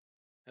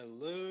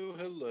Hello,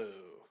 hello.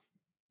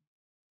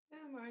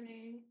 Good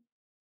morning.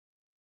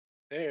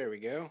 There we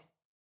go.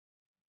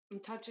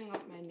 I'm touching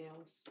up my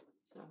nails,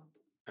 so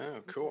Oh,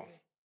 I'm cool. sorry. I'm sorry.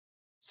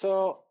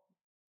 So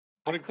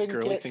I What a couldn't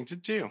girly get thing to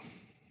do.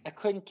 I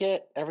couldn't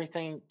get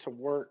everything to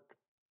work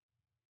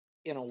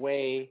in a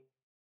way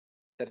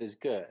that is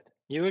good.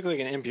 You look like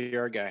an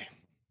NPR guy.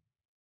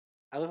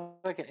 I look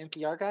like an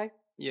NPR guy.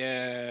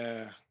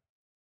 Yeah.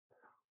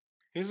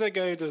 Who's that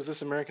guy who does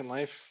This American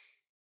Life?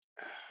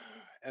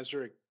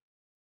 Ezra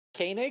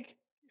Koenig?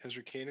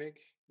 Ezra Koenig?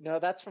 No,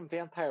 that's from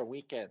Vampire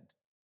Weekend,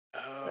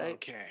 Oh, right?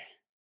 okay.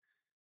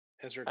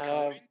 Ezra Um,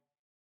 Koenig?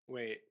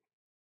 Wait.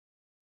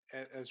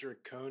 Ezra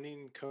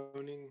Koenig?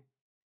 and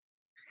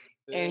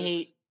This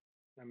he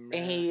and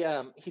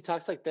American he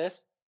talks like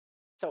this.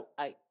 So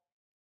I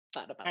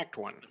thought about Act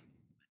 1.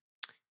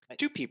 like,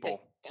 Two hey,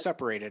 people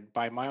separated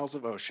by miles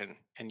of ocean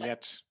and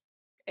yet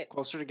it,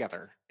 closer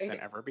together than it,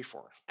 ever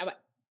before.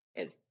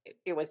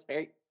 it was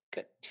very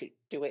good to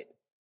do it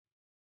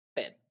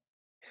then.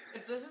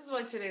 If this is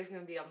what today's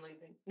gonna be, I'm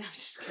leaving. No, I'm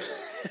just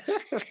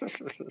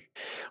kidding.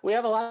 We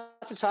have a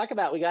lot to talk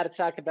about. We got to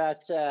talk about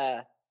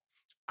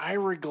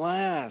Ira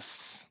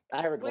Glass.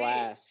 Ira Wait.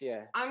 Glass.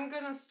 Yeah. I'm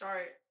gonna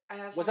start. I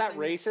have Was that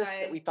something to racist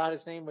say. that we thought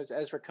his name was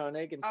Ezra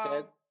Koenig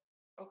instead?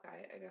 Oh,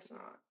 okay. I guess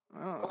not.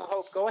 Oh, Well,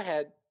 Hope, go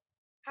ahead.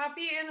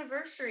 Happy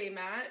anniversary,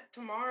 Matt.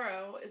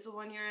 Tomorrow is the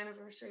 1 year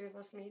anniversary of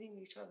us meeting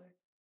each other.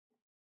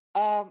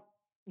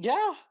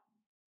 Yeah.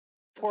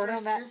 The Poured on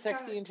first that group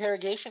sexy chat.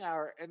 interrogation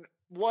hour, and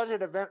what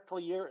an eventful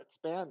year it's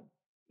been.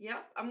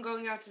 Yep, I'm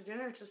going out to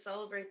dinner to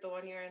celebrate the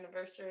 1 year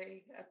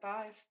anniversary at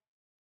 5.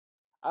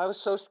 I was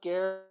so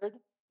scared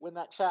when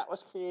that chat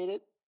was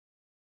created.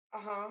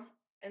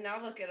 And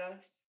now look at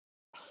us.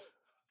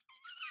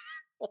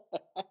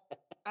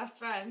 Best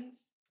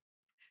friends.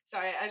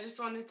 Sorry, I just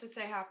wanted to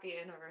say happy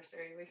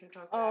anniversary. We can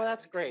talk about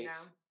that's everything great.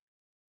 now.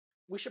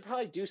 We should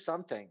probably do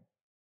something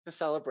to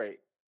celebrate.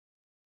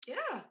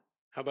 Yeah.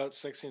 How about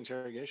sexy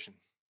interrogation?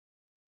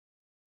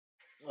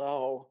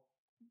 Oh,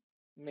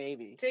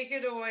 maybe. Take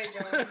it away,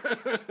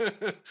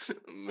 John.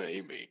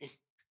 Maybe.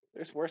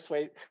 There's worse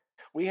ways.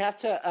 We have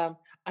to.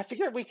 I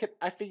figured we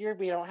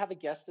don't have a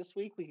guest this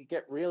week. We could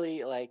get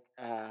really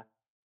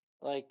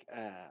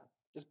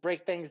just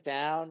break things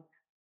down.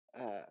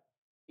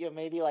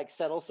 Maybe like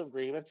settle some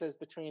grievances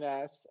between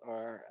us,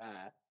 or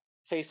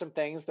say some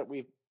things that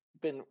we've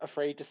been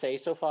afraid to say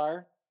so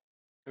far.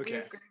 We Okay.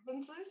 have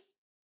grievances?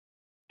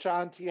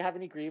 John, do you have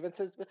any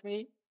grievances with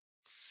me?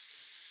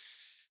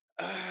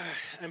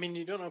 I mean,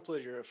 you don't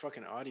upload your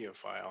fucking audio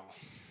file.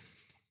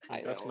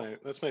 I That's know.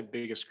 my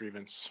biggest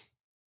grievance.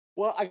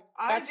 Well, I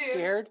got do.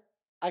 scared.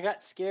 I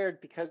got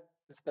scared because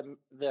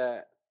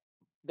that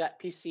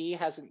PC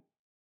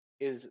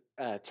is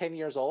 10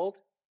 years old,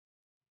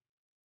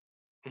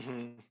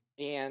 Mm-hmm.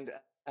 and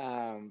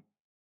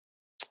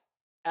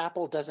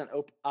Apple doesn't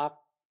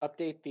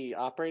update the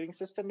operating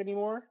system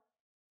anymore.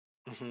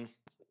 Mm-hmm.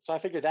 So I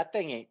figured that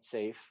thing ain't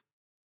safe.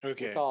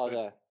 Okay. With all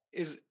but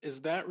is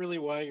that really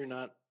why you're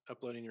not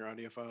uploading your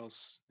audio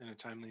files in a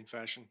timely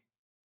fashion?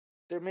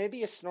 There may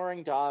be a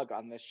snoring dog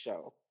on this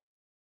show.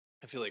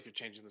 I feel like you're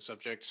changing the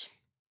subject.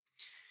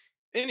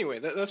 Anyway,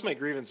 that's my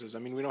grievances. I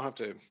mean, we don't have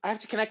to. I have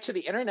to connect to the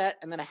internet,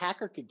 and then a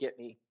hacker could get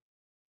me.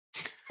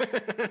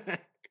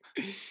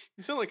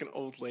 You sound like an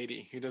old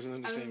lady who doesn't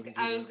understand.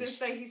 I was gonna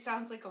say he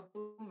sounds like a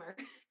boomer,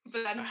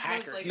 but then A I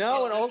hacker. was like,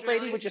 No, an old lady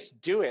really... would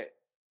just do it.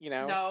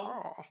 No,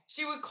 Oh.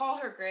 she would call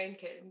her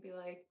grandkid and be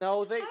like,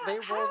 No, they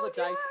roll how the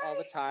dice all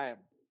the time.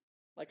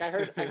 Like I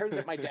heard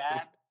that my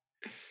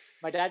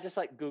dad just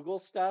like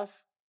Googles stuff,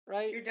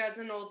 right? Your dad's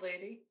an old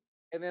lady.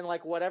 And then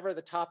like whatever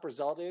the top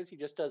result is, he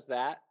just does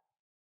that.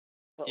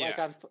 But like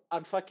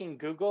on fucking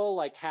Google,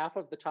 like half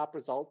of the top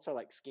results are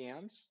like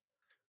scams.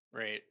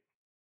 Right.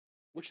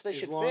 Which they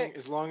should fix.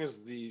 As As long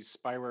as the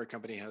spyware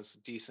company has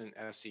decent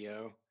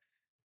SEO,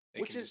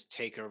 they can just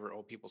take over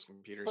old people's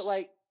computers. But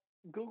like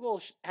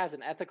Google has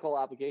an ethical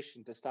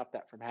obligation to stop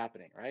that from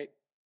happening, right?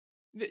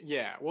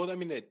 Yeah. Well, I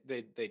mean,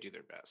 they do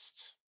their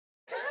best.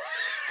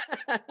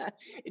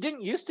 It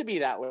didn't used to be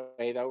that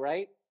way though,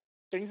 right?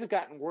 Things have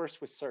gotten worse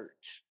with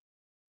search.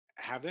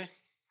 Have they?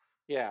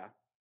 Yeah.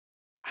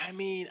 I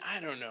mean,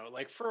 I don't know.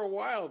 Like for a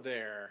while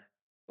there.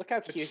 Look how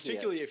cute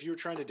particularly he is. if you were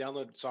trying to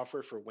download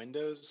software for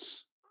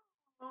Windows,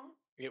 Oh.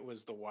 it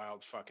was the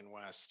wild fucking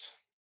west.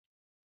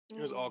 It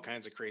was all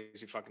kinds of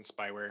crazy fucking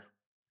spyware.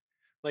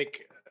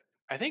 Like,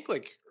 I think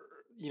like,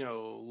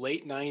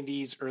 late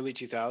 90s, early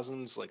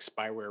 2000s, like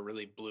spyware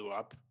really blew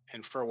up.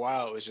 And for a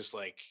while, it was just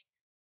like,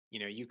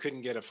 you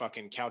couldn't get a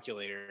fucking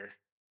calculator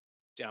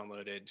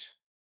downloaded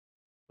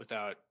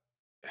without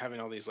having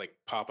all these like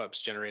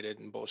pop-ups generated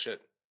and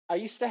bullshit. I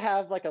used to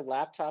have like a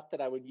laptop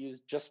that I would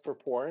use just for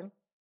porn,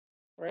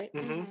 right?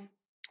 Mm-hmm.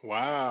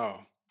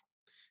 Wow.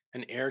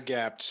 An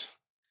air-gapped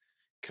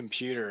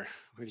computer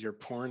with your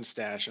porn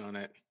stash on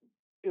it.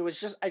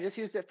 I just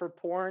used it for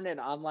porn and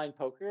online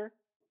poker.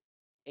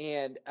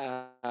 And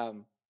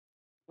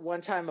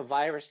one time a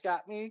virus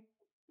got me,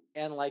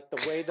 and like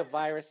the way the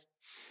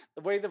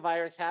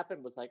virus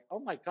happened was like, oh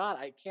my God,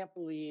 I can't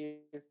believe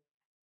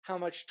how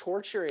much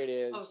torture it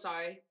is. Oh,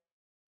 sorry.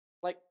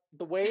 Like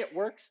the way it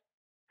works.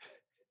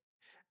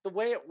 The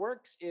way it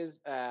works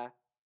is,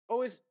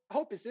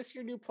 Hope, is this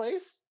your new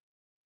place?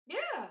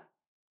 Yeah.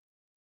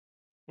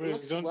 It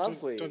looks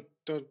lovely.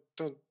 Don't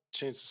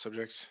change the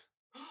subject.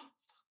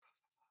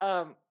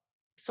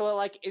 So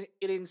like it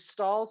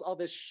installs all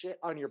this shit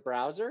on your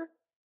browser,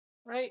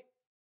 right?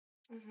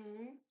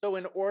 Mm-hmm.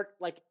 So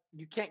like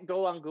you can't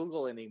go on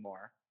Google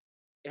anymore.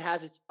 It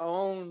has its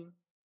own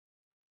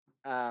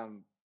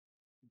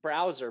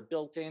browser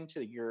built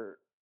into your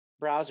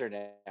browser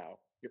now,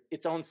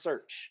 its own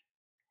search,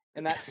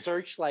 and that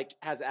search like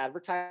has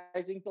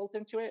advertising built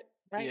into it,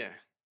 right? Yeah.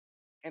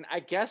 And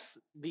I guess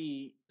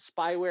the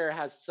spyware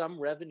has some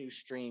revenue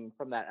stream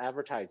from that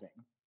advertising.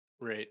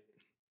 Right.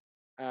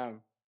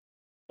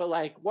 But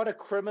like, what a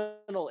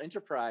criminal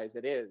enterprise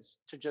it is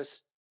to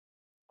just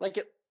like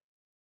it.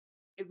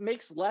 It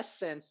makes less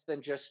sense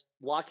than just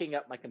locking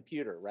up my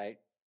computer, right?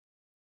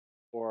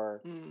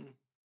 Or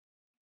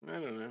I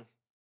don't know.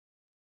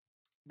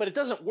 But it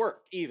doesn't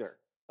work either.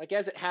 Like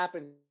as it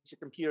happens, your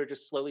computer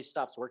just slowly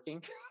stops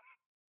working.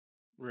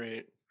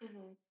 Right.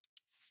 Mm-hmm.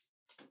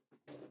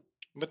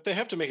 But they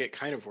have to make it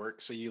kind of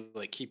work, so you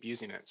like keep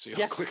using it. So you'll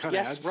Yes, click on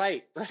yes, ads.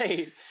 right.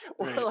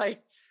 Or Right.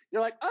 like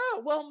you're like,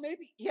 oh well,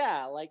 maybe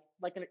yeah. Like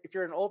if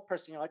you're an old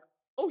person, you're like,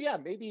 oh yeah,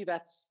 maybe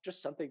that's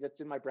just something that's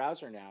in my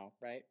browser now,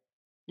 right?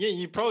 Yeah,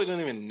 you probably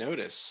don't even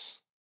notice.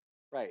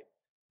 Right.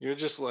 You're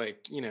just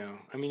like,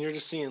 I mean, you're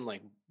just seeing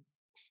like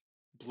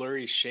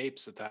blurry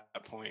shapes at that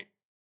point.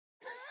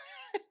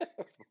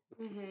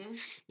 Mm-hmm.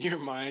 Your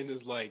mind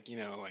is like,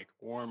 like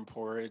warm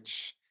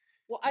porridge.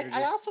 Well, You're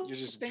I also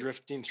just think,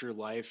 drifting through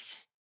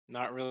life,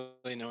 not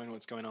really knowing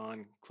what's going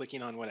on,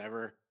 clicking on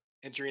whatever,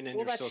 entering in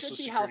well, your that social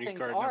should be how security things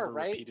card are, number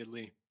right?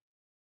 repeatedly.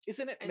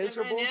 Isn't it I did my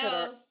miserable that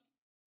our nails.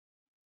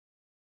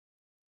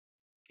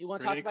 you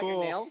want to talk Pretty about your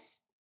cool. nails?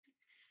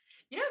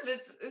 Yeah,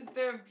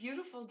 they're a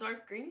beautiful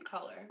dark green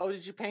color. Oh,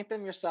 did you paint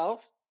them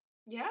yourself?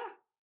 Yeah.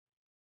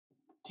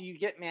 Do you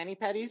get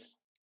mani-pedis?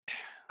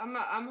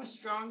 I'm a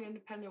strong,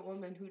 independent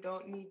woman who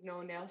don't need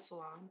no nail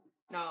salon.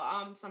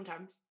 No,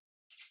 sometimes.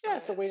 Yeah,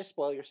 it's a way to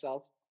spoil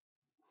yourself.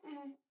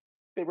 Mhm.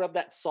 They rub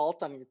that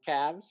salt on your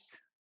calves.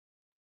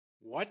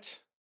 What?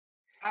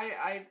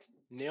 I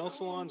Nail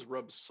salons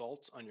rub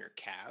salt on your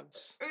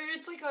calves? or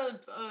it's like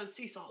a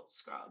sea salt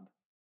scrub.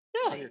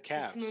 Yeah, On your to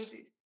calves? smooth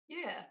it.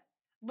 Yeah.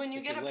 When you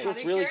Like get your a legs. pedicure,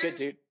 it's really good,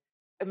 dude.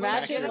 when you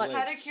Imagine get a like-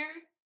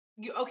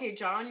 pedicure, okay,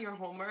 John, your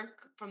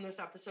homework from this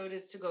episode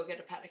is to go get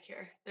a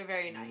pedicure. They're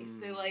very nice.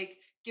 They like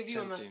give you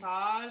tempting. a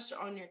massage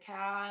on your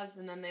calves,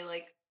 and then they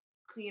like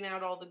clean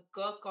out all the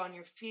gook on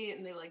your feet,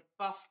 and they like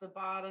buff the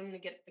bottom to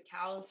get the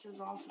calluses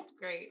off. It's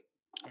great.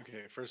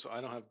 Okay, first of all,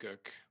 I don't have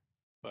gook,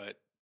 but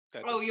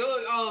that Oh, does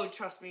sound nice.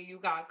 trust me, you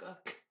got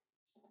gook.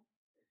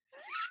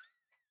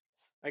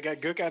 I got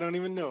gook I don't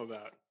even know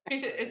about.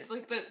 It's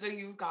like the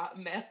you've got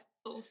metal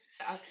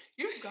sound.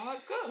 You've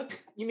got gook.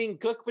 you mean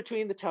gook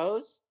between the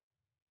toes?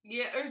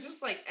 Yeah, or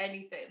just like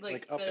anything,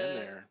 Like up in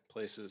there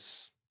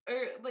places,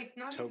 or like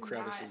not toe even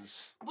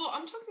crevices. that. Well,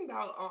 I'm talking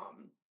about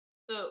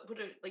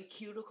like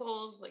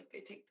cuticles, like they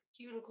take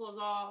the cuticles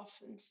off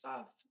and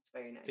stuff. It's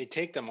very nice. They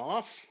take them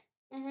off?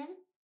 Mm-hmm.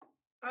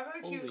 I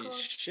got Holy cuticles.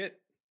 shit.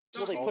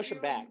 Well, they Don't push them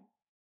you- back,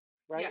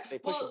 right? Yeah, They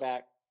push them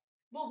back.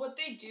 Well, what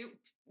they do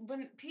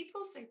when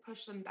people say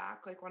push them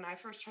back, like when I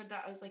first heard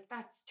that, I was like,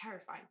 that's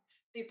terrifying.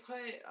 They put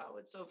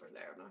it's over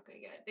there. I'm not gonna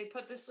get it. They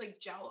put this like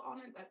gel on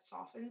it that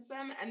softens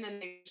them, and then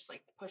they just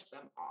like push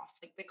them off.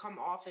 Like they come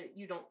off and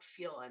you don't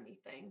feel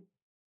anything.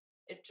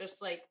 It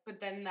just like,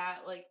 but then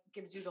that like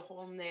gives you the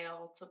whole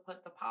nail to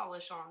put the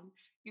polish on.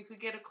 You could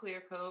get a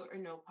clear coat or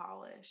no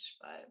polish,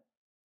 but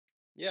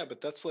Yeah,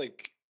 but that's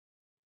like,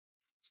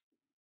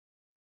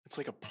 it's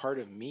like a part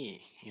of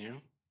me,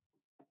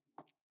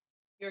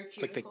 your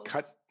It's like they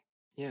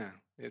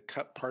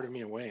cut part of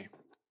me away.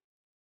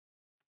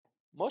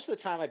 Most of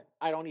the time,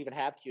 I don't even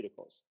have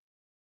cuticles.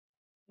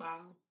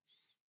 Wow.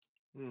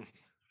 I'm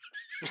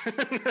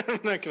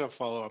not going to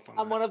follow up on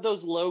I'm that. one of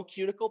those low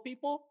cuticle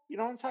people. You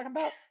know what I'm talking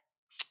about?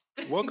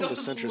 Welcome to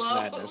Those Centrist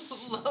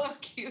Madness. Low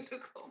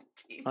cuticle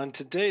people. On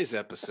today's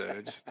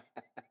episode,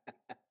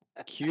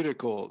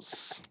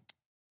 cuticles,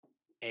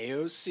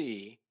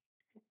 AOC,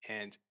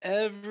 and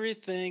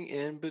everything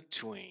in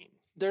between.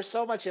 There's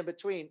so much in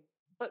between,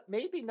 but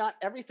maybe not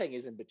everything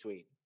is in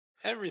between.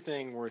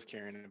 Everything worth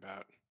caring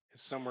about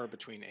is somewhere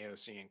between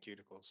AOC and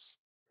cuticles.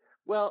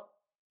 Well,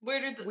 Where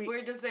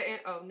does the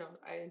oh no,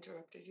 I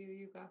interrupted you.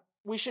 You go.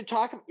 we should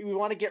talk. We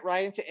want to get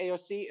right into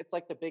AOC. It's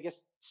like the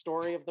biggest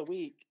story of the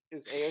week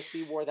is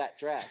AOC wore that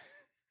dress.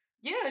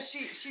 Yeah,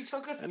 she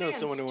took a I stance. know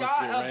someone who wants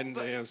to get right into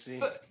AOC.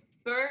 But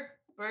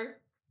Burke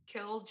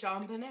killed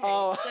John Bonet.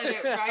 Oh. Said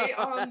it right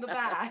on the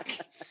back.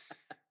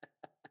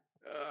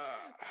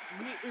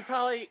 We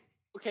probably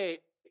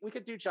we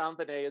could do John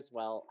Bonet as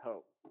well,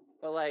 Hope.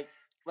 But like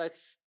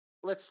let's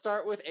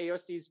start with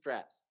AOC's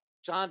dress.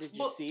 John, did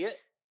you see it?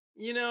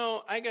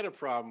 I got a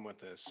problem with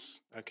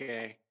this.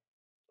 Okay.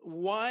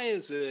 Why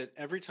is it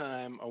every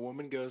time a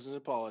woman goes into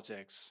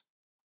politics,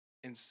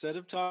 Instead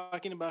of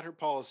talking about her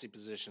policy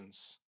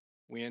positions,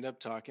 we end up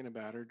talking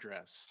about her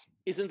dress.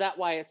 Isn't that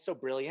why it's so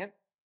brilliant?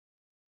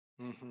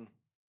 Mm-hmm.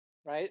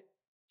 Right?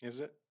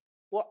 Is it?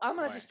 Well, I'm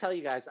going to Why? just tell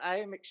you guys, I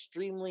am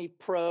extremely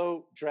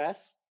pro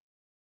dress.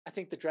 I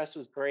think the dress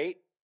was great.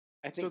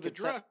 I think So the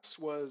dress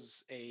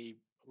was a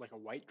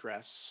white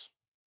dress,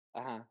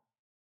 Uh-huh.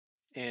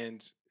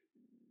 and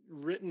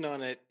written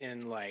on it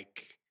in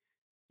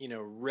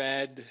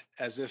red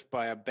as if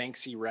by a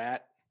Banksy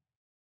rat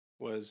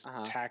was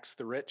 "Tax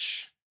the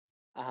Rich."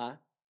 Uh-huh.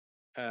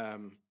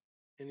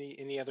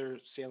 Any other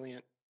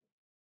salient,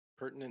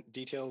 pertinent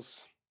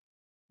details?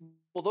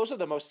 Well, those are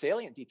the most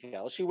salient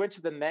details. She went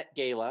to the Met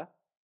Gala.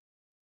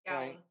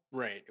 Gala.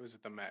 Right. It was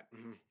at the Met.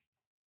 Mm-hmm.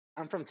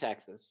 I'm from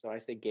Texas, so I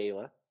say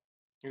gala.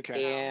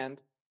 Okay. And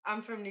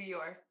I'm from New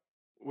York.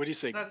 What do you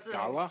say? That's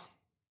Gala?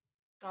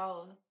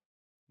 Gala.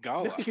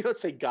 Gala. you don't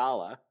say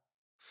gala.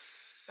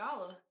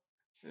 Gala.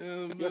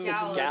 You don't say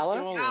Gala.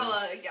 gala?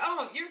 Gala.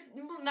 Oh, you're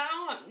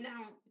now.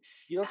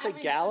 You don't say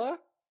gala?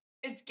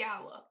 It's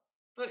gala.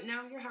 But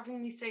now you're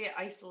having me say it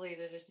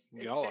isolated.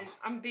 Gala.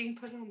 I'm being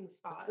put on the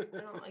spot. I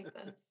don't like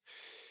this.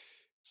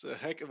 It's a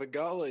heck of a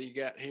gala you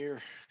got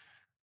here.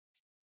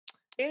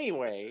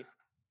 Anyway.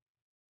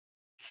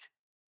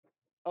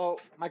 Oh,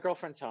 my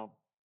girlfriend's home.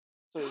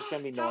 So there's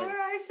going to be noise. Tell her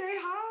I say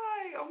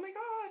hi. Oh my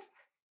God.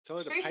 Tell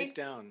her to pipe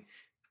down.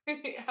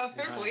 Have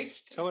her wave.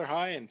 Tell her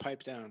hi and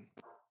pipe down.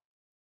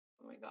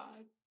 Oh my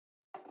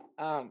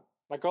God.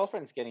 My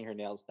girlfriend's getting her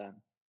nails done.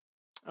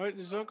 All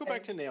right, don't go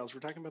back to nails. We're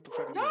talking about the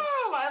fucking No, dress.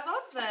 I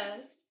love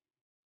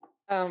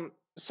this.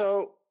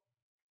 So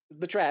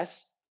the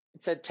dress,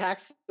 it said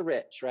tax the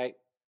rich, right?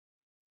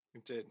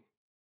 It did.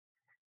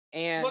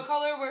 And what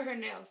color were her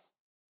nails?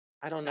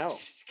 I don't know.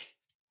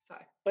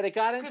 Sorry. But it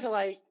got into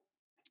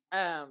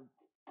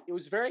it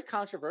was very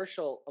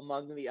controversial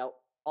among the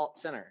alt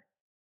center.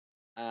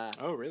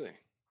 Oh, really?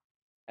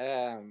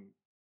 And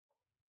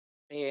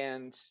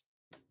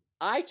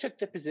I took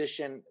the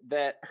position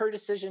that her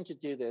decision to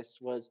do this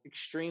was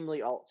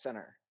extremely alt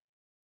center.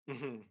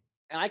 Mm-hmm.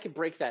 And I could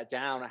break that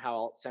down how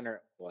alt center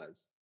it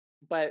was.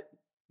 But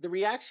the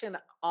reaction,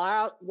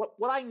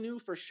 what I knew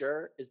for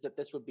sure is that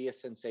this would be a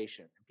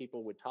sensation.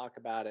 People would talk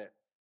about it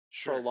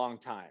for a long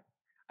time.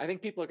 I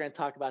think people are going to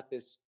talk about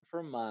this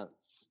for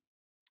months.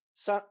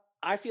 So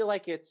I feel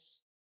like it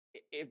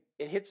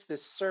hits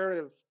this sort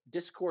of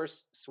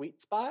discourse sweet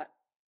spot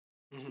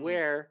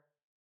where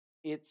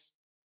it's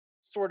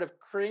sort of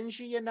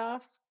cringy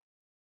enough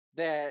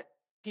that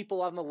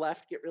people on the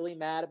left get really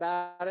mad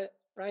about it,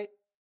 right?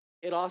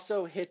 It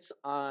also hits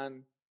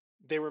on...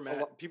 They were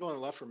mad. People on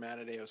the left were mad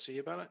at AOC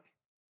about it?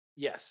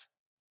 Yes.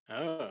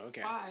 Oh,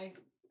 okay. Why?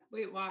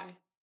 Wait, why?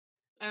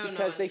 I don't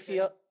because know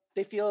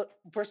they feel,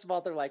 first of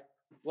all, they're like,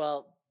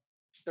 well,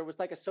 there was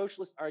like a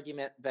socialist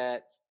argument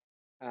that,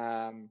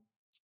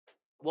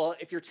 well,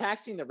 if you're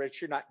taxing the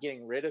rich, you're not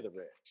getting rid of the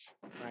rich,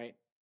 right?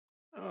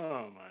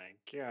 Oh my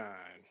God.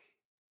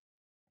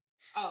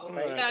 Oh,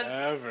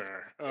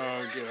 whatever.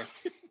 Oh,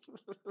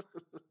 God.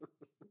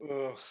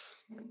 Oh,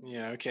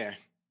 yeah, okay.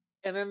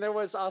 And then there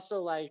was also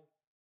like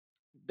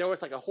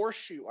a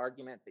horseshoe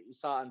argument that you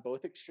saw on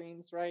both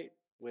extremes, right?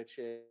 Which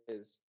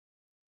is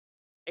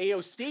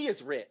AOC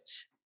is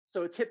rich,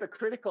 so it's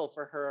hypocritical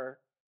for her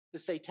to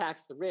say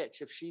tax the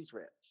rich if she's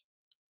rich,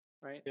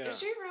 right? Yeah. Is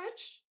she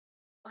rich?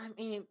 I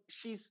mean,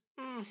 she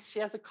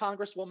has a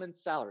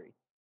congresswoman's salary,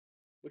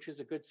 which is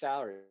a good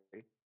salary.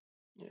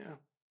 Yeah,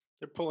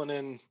 they're pulling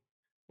in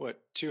what,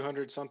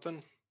 200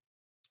 something?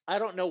 I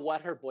don't know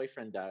what her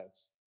boyfriend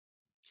does.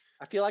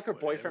 I feel like her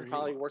boyfriend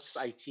probably works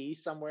IT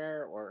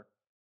somewhere or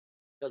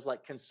does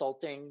like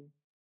consulting.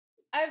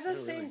 I have the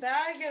same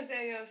bag as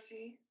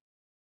AOC.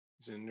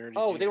 It's a nerdy.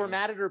 Oh, they were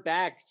mad at her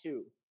bag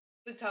too.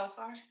 The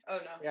Telfar? Oh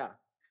no. Yeah.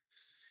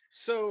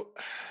 So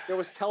there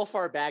was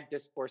Telfar bag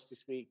discourse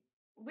this week.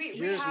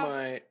 Here's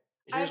my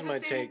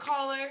take.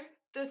 Color.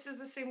 This is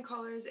the same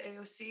color as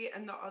AOC,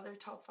 and the other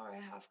Telfar I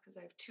have, because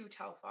I have two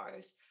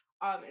Telfars,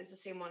 is the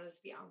same one as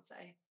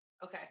Beyonce.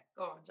 Okay,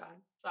 go on, John.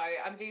 Sorry,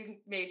 I'm being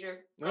major.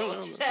 No,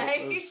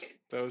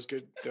 that was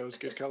good. That was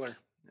good color.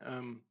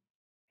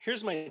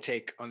 Here's my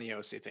take on the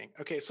AOC thing.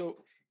 Okay,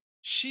 so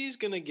she's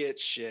gonna get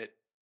shit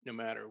no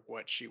matter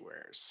what she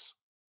wears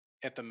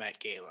at the Met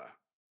Gala.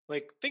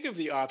 Like, think of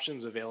the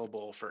options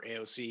available for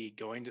AOC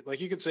going to,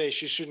 like, you could say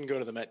she shouldn't go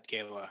to the Met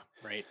Gala,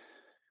 right?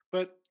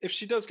 But if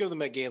she does go to the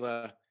Met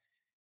Gala,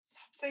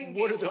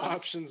 what are the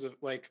options of,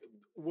 like,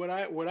 what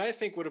I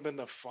think would have been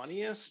the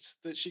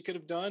funniest that she could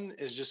have done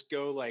is just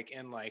go like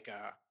in like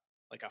a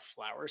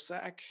flour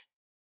sack,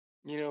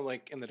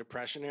 like in the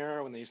Depression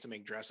era when they used to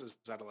make dresses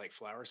out of like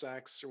flour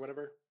sacks or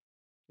whatever.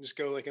 Just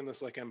go like in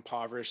this like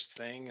impoverished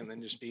thing and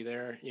then just be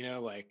there,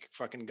 like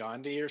fucking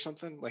Gandhi or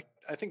something. Like,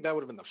 I think that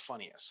would have been the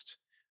funniest.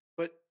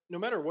 But no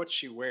matter what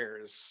she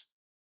wears,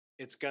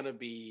 it's gonna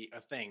be a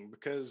thing,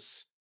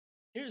 because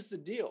here's the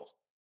deal.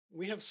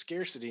 We have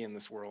scarcity in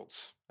this world,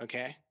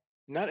 okay?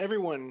 Not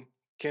everyone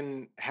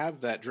can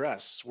have that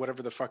dress,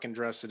 whatever the fucking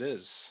dress it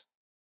is.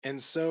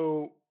 And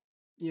so,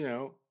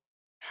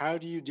 how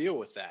do you deal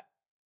with that?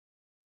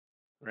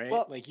 right?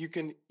 Well, Like you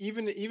can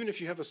even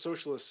if you have a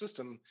socialist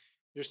system,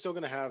 you're still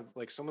going to have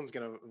like someone's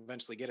going to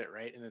eventually get it,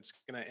 right? And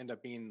it's going to end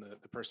up being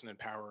the person in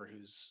power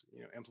who's,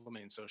 you know,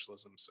 implementing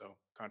socialism. So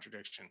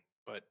contradiction,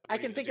 but I what are you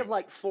can going think to of do?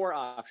 like four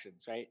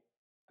options, right?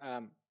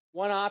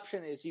 One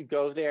option is you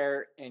go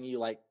there and you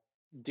like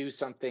do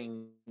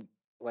something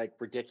like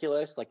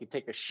ridiculous, like you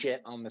take a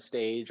shit on the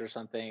stage or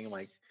something,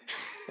 like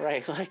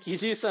right, like you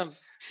do some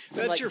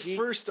That's like your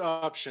first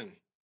option.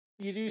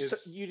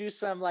 Is you do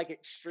some like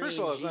first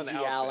of extreme all, it's not an Gigi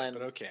outfit, but Allen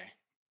okay.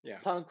 Yeah.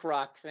 punk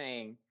rock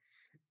thing.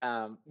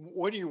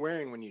 What are you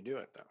wearing when you do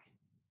it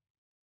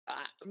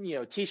though? You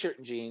know, t-shirt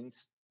and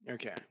jeans.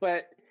 Okay.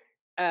 But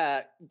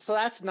so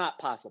that's not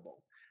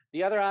possible.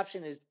 The other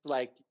option is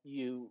like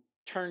you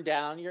turn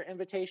down your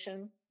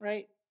invitation,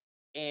 right?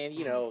 And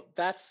you know,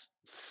 that's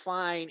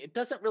fine. It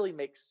doesn't really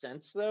make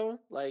sense though.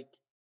 Like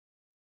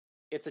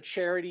it's a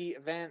charity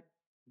event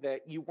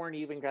that you weren't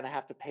even going to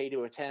have to pay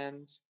to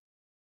attend.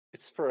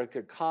 It's for a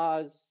good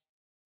cause,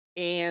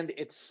 and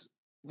it's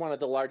one of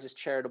the largest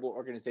charitable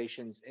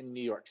organizations in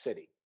New York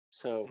City.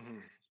 So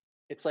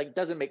it's like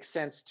doesn't make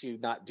sense to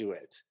not do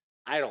it.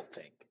 I don't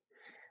think.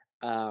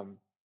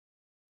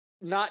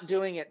 Not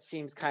doing it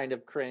seems kind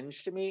of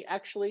cringe to me,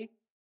 actually.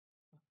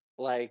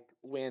 Like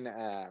when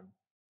I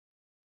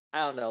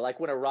don't know, like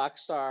when a rock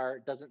star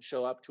doesn't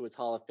show up to his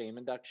Hall of Fame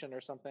induction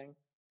or something.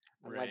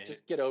 I'm like, Right.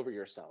 just get over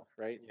yourself,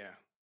 right? Yeah.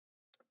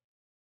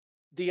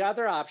 The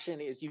other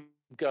option is you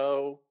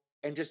go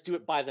and just do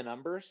it by the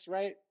numbers,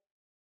 right?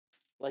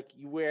 Like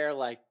you wear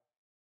like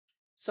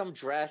some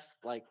dress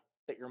like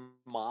that your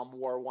mom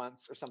wore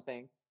once or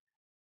something,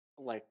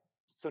 like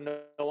so no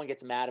one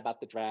gets mad about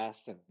the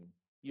dress, and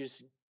you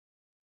just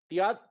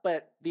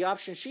but the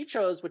option she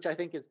chose, which I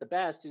think is the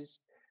best, is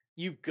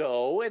you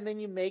go and then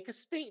you make a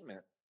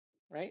statement,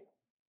 right?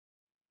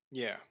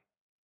 Yeah.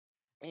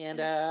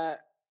 And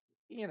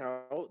you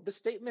know, the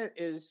statement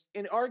is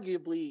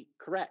inarguably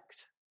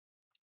correct.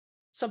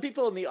 Some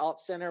people in the alt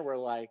center were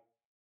like,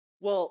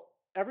 well,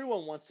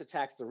 everyone wants to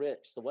tax the rich,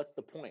 so what's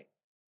the point?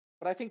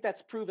 But I think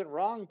that's proven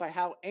wrong by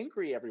how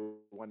angry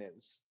everyone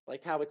is.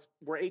 Like how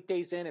we're 8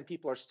 days in and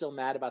people are still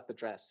mad about the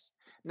dress.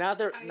 Now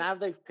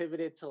they've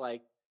pivoted to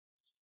like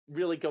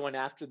really going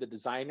after the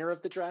designer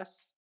of the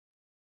dress.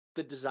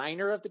 The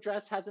designer of the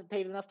dress hasn't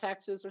paid enough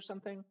taxes or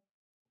something.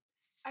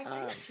 I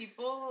think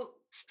people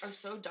are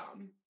so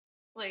dumb.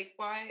 Like,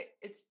 why?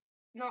 It's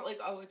not like,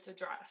 oh, it's a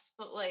dress,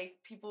 but like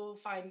people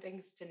find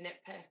things to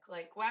nitpick.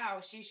 Like,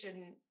 wow, she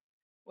shouldn't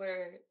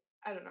wear.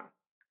 I don't know.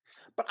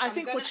 But I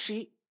think what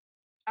she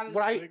understood,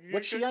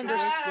 what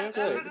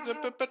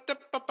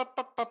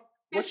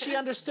she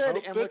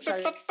understood, and which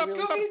I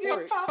really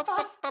support.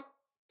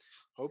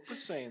 Hope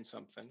was saying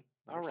something.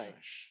 All right.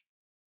 Finish.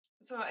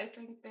 So I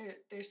think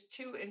there's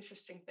two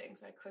interesting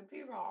things. I could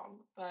be wrong,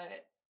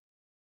 but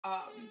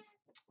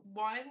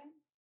one,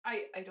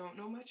 I don't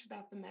know much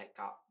about the Met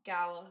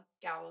Gala,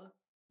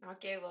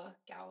 not gala.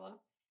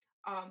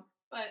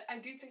 But I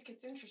do think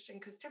it's interesting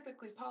because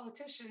typically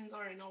politicians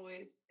aren't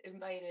always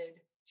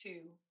invited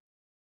to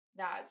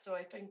that. So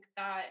I think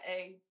that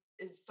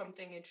is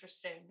something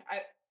interesting.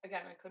 I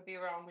could be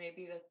wrong.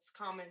 Maybe that's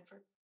common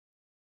for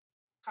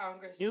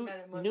Congress.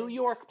 New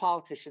York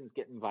politicians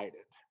get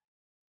invited.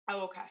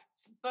 Oh, okay.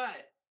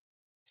 But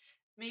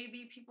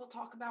maybe people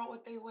talk about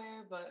what they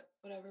wear, but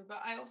whatever.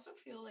 But I also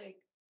feel like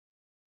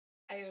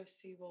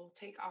AOC will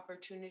take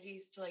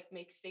opportunities to like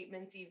make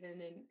statements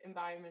even in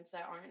environments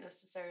that aren't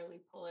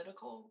necessarily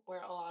political,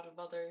 where a lot of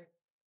other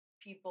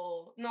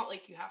people, not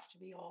like you have to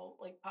be all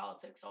like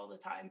politics all the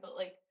time, but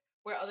like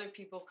where other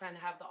people kind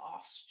of have the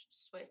off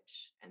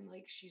switch, and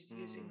like she's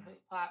using her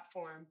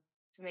platform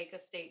to make a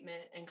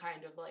statement and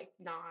kind of like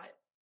not,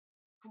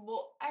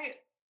 well, I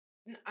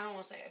don't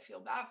want to say I feel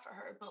bad for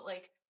her, but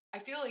like I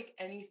feel like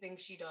anything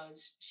she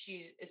does,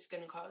 it's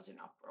going to cause an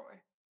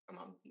uproar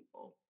among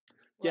people.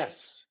 Like,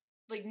 yes.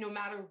 Like no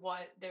matter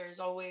what, there's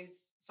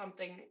always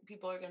something.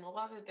 People are going to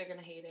love it, they're going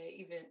to hate it.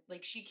 Even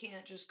like she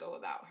can't just go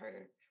about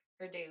her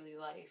daily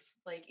life.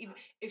 Like even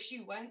if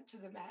she went to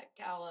the Met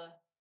Gala,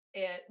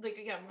 and like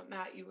again what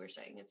Matt you were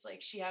saying, it's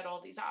like she had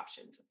all these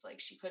options. It's like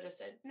she could have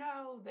said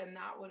no, then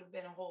that would have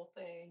been a whole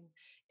thing.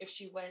 If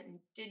she went and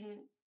didn't,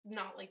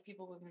 not like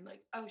people would have been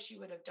like, oh, she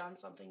would have done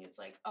something. It's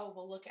like, oh,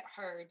 well, look at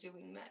her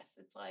doing this.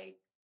 It's like,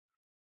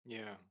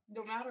 yeah,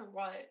 no matter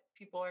what,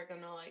 people are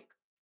gonna like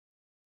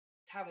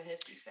have a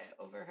hissy fit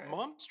over her.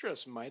 Mom's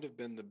dress might have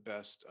been the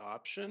best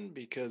option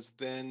because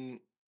then,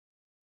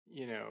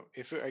 you know,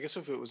 I guess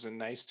if it was a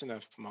nice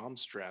enough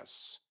mom's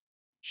dress,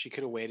 she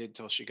could have waited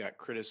till she got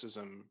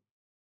criticism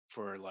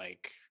for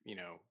like, you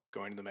know,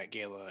 going to the Met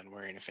Gala and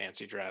wearing a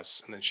fancy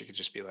dress, and then she could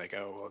just be like,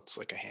 oh, well, it's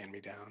like a hand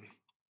me down.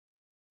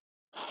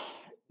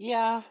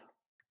 Yeah,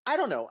 I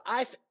don't know.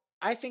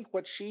 I think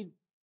what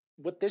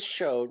this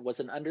showed was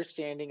an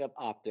understanding of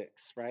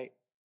optics, right?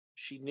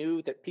 She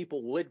knew that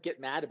people would get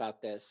mad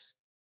about this,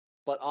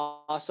 but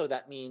also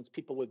that means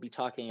people would be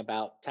talking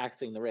about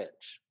taxing the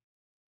rich.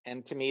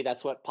 And to me,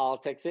 that's what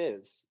politics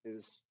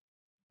is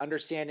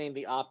understanding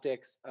the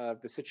optics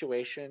of the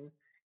situation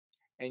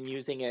and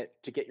using it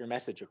to get your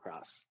message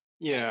across.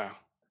 Yeah.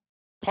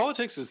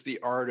 Politics is the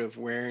art of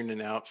wearing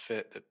an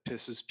outfit that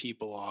pisses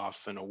people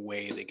off in a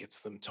way that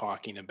gets them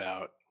talking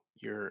about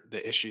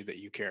the issue that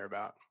you care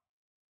about.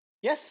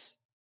 Yes.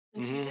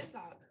 And she did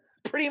that.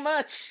 Pretty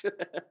much.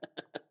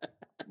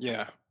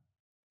 Yeah.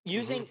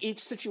 Using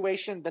each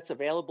situation that's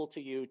available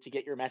to you to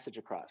get your message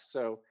across.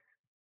 So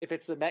if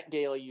it's the Met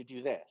Gala, you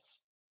do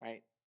this,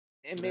 right?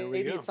 And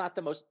maybe it's not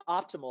the most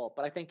optimal,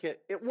 but I think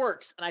it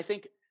works. And I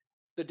think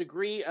the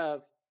degree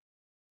of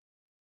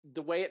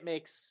the way it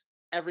makes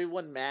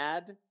everyone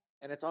mad,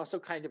 and it's also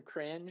kind of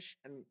cringe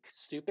and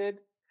stupid,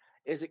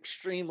 is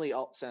extremely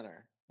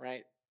alt-center,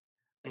 right?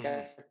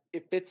 Like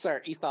it fits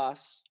our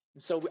ethos.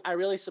 And so I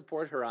really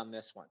support her on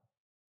this one.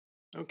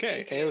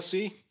 Okay,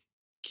 AOC,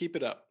 keep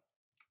it up.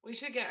 We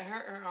should get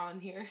her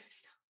on here.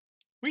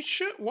 We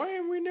should. Why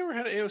have we never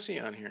had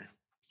AOC on here?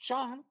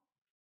 John,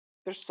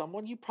 there's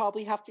someone you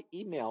probably have to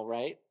email,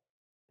 right?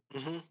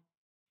 Mm-hmm.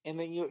 And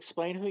then you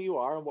explain who you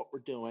are and what we're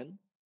doing.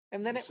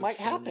 And then it might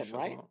happen,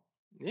 right?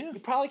 Yeah. You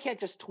probably can't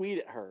just tweet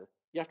at her.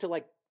 You have to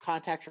like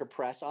contact her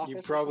press office.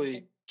 You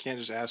probably can't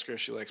just ask her if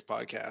she likes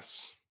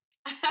podcasts.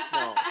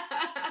 No.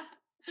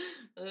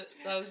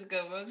 That was a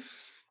good one.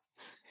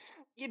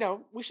 You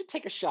know, we should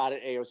take a shot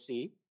at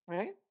AOC,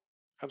 right?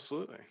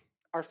 Absolutely.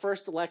 Our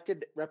first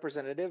elected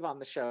representative on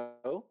the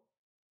show.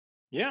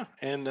 Yeah,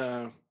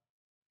 and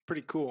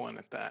pretty cool one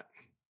at that.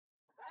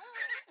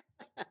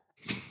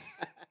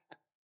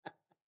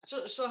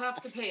 She'll have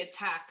to pay a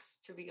tax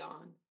to be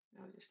on.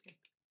 No, I'm just kidding.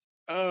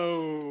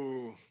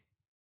 Oh.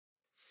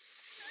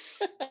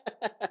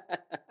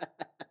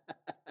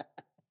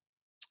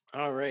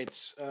 All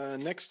right.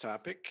 Next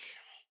topic.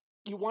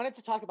 You wanted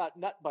to talk about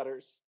nut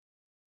butters.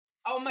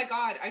 Oh my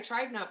God. I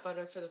tried nut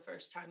butter for the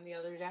first time the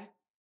other day.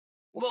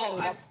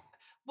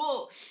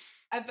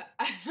 I've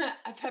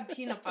had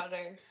peanut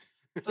butter,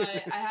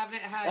 but I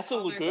haven't had. That's a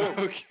legume.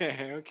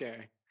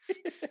 Okay.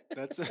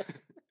 That's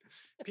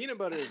peanut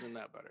butter is a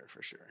nut butter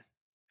for sure.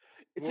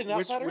 It's a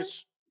nut butter?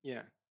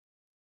 Yeah.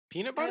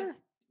 Peanut butter?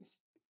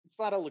 It's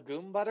not a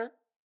legume butter?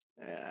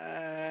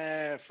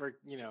 For,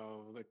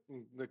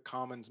 the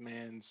commons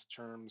man's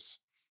terms,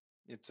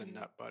 it's a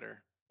nut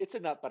butter. It's a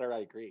nut butter, I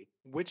agree.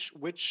 Which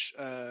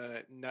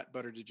nut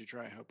butter did you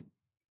try, Hope?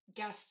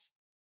 Guess.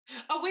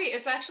 Oh, wait,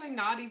 it's actually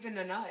not even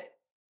a nut.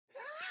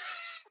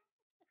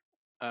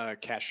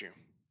 Cashew.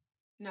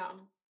 No.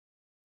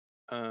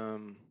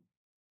 Oat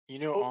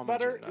almonds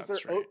butter? are nuts,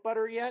 Is there oat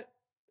butter yet?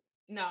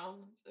 No,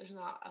 there's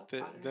not oat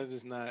butter. That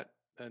is not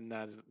a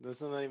nut.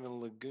 That's not even a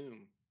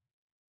legume.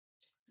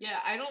 Yeah,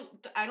 I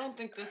don't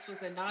think this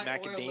was a nut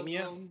Macadamia? or a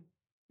legume.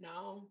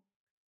 No.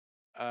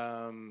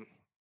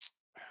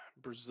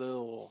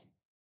 Brazil.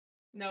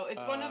 No,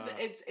 it's one of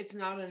the. It's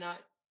not a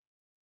nut.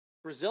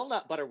 Brazil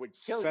nut butter would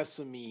kill you.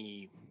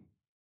 Sesame.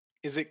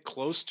 Is it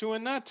close to a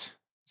nut?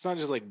 It's not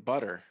just like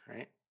butter,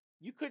 right?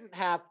 You couldn't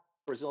have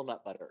Brazil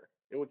nut butter.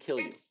 It would kill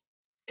you.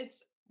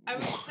 It's. I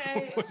would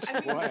say.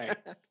 Why?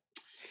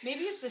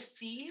 Maybe it's a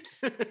seed.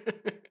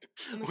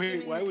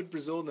 Wait, why would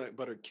Brazil nut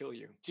butter kill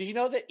you? Do you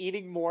know that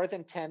eating more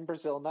than 10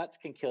 Brazil nuts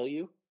can kill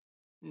you?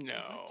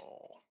 No.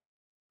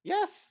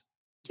 Yes.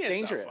 Get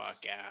dangerous. The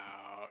fuck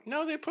out.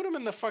 No, they put them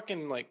in the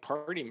fucking like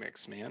party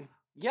mix, man.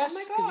 Yes,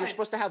 because you're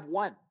supposed to have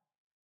one.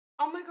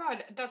 Oh my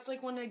God. That's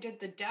like when I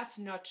did the Death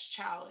Nuts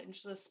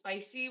challenge, the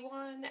spicy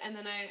one, and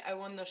then I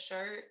won the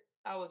shirt.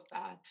 That was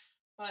bad.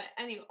 But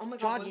anyway, oh my God.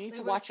 John, you need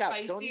to watch out.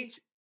 Don't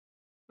eat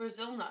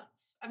Brazil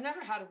nuts. I've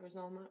never had a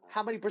Brazil nut.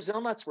 How many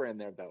Brazil nuts were in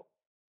there, though?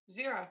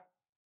 0.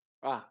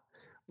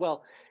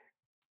 Well,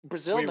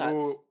 Brazil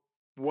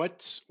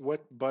nuts.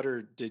 What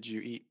butter did you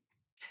eat,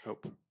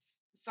 Hope?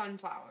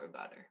 Sunflower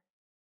butter.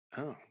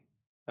 Oh,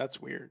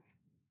 that's weird.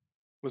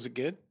 Was it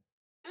good?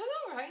 It was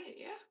all right.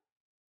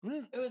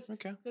 Yeah. It was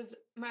okay. Because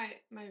my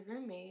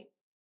roommate,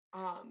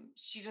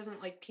 she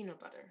doesn't like peanut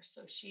butter,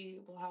 so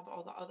she will have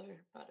all the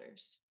other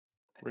butters.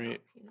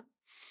 Right.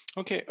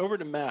 Okay, over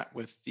to Matt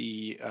with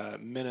the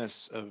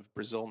menace of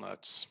Brazil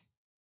nuts.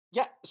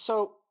 Yeah,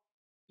 so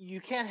you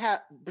can't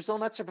have Brazil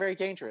nuts are very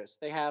dangerous.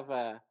 They have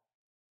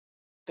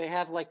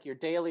like your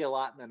daily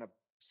allotment of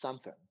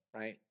something,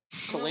 right?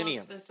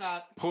 Selenium. Look this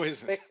up.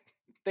 Poison.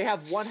 They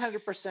have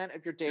 100%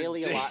 of your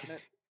daily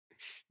allotment.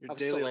 Your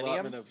daily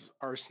allotment of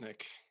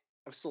arsenic.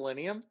 Of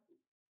selenium.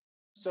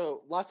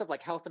 So lots of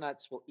like health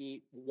nuts will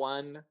eat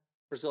 1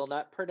 Brazil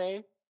nut per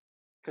day,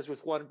 because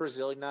with 1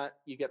 Brazil nut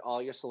you get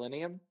all your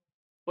selenium.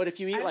 But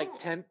if you eat like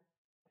 10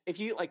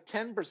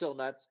 Brazil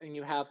nuts and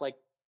you have like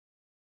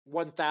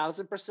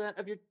 1,000%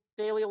 of your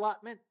daily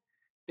allotment,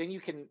 then you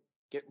can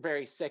get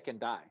very sick and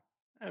die.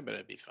 I bet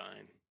it'd be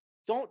fine.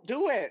 Don't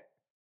do it.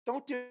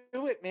 Don't do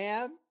it,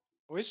 man.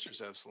 Oysters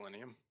have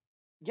selenium.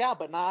 Yeah,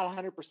 but not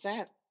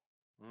 100%.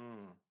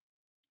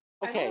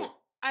 Okay.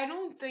 I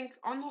don't think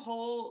on the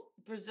whole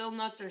Brazil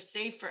nuts are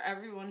safe for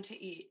everyone to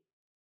eat.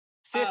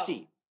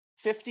 50.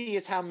 50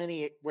 is how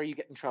many where you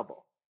get in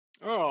trouble.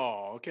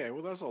 Oh, okay.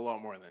 Well, that's a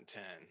lot more than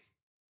 10.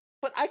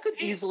 But I could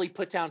easily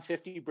put down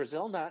 50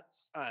 Brazil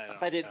nuts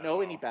if I didn't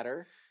know any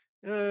better.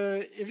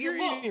 If you're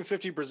eating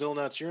 50 Brazil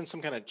nuts, you're in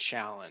some kind of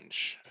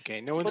challenge.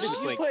 Okay, no one's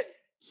just like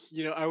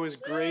I was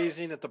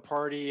grazing at the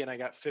party and I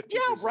got 50.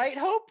 Yeah, right,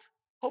 Hope?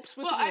 Hope's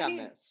with me on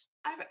this.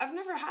 I've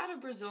never had a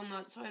Brazil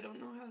nut, so I don't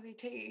know how they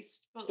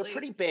taste. But they're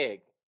pretty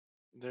big.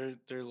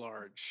 They're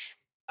large.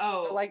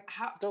 Oh,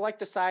 they're like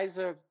the size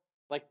of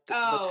like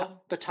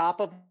the top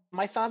of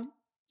my thumb.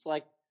 It's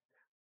like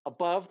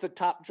above the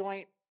top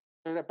joint.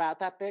 They're about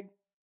that big.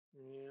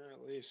 Yeah,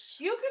 at least.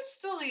 You could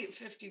still eat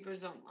 50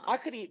 Brazil nuts. I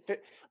could eat,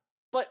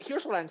 but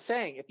here's what I'm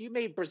saying: if you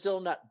made Brazil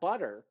nut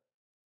butter,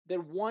 then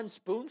one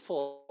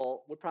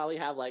spoonful would probably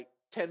have like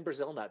 10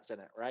 Brazil nuts in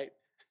it, right?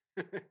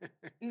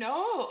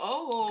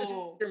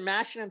 No, you're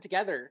mashing them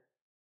together.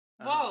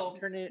 Whoa,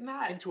 turn it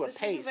Matt, into a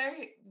paste.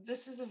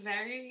 This is a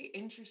very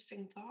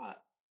interesting thought.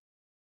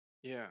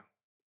 Yeah.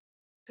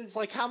 It's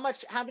like how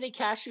many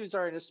cashews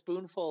are in a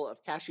spoonful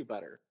of cashew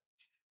butter?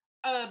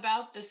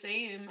 About the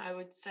same, I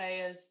would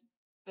say, as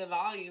the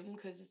volume,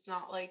 because it's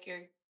not like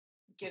you're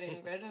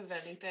getting rid of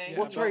anything.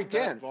 Well, it's very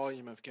dense.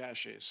 Volume of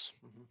cashews.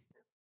 Mm-hmm.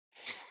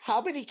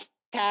 How many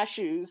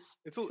cashews?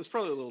 It's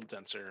probably a little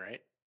denser, right?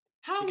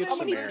 How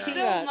many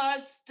Brazil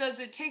nuts does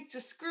it take to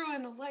screw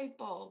in a light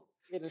bulb?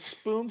 In a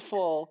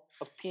spoonful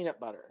of peanut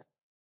butter.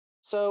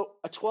 So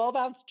a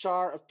 12-ounce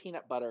jar of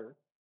peanut butter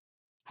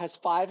has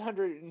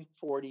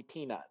 540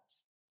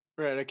 peanuts.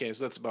 Right. Okay.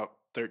 So that's about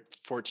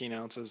 14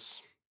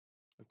 ounces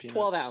of peanuts.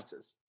 12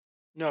 ounces.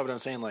 No, but I'm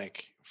saying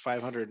like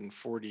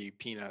 540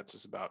 peanuts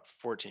is about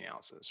 14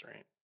 ounces,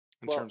 right?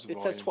 In terms of it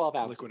volume, says 12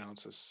 ounces. Liquid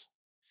ounces.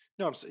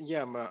 No,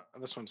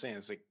 that's what I'm saying.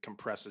 Is it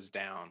compresses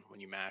down when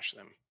you mash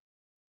them.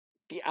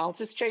 The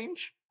ounces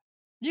change?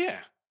 Yeah.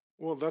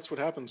 Well, that's what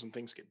happens when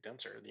things get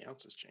denser. The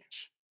ounces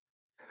change.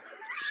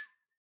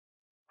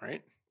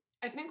 Right?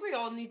 I think we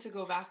all need to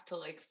go back to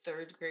like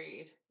 3rd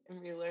grade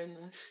and relearn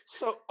this.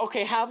 So,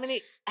 okay, how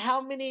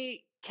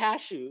many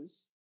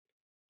cashews?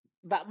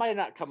 That might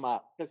not come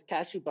up because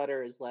cashew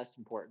butter is less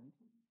important.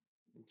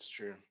 It's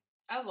true.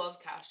 I love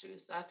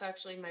cashews. That's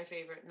actually my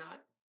favorite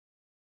nut.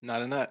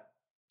 Not a nut.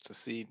 It's a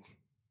seed.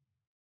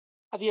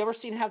 Have you ever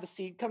seen how the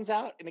seed comes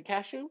out in a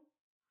cashew?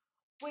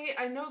 Wait,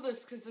 I know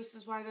this because this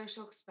is why they're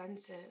so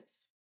expensive.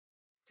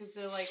 Because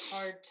they're like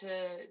hard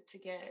to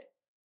get.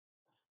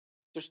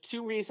 There's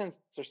 2 reasons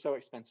they're so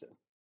expensive.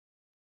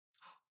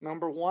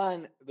 Number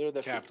one, they're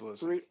the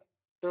capitalism. Fruit.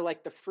 They're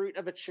like the fruit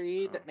of a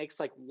tree that makes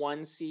like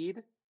one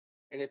seed,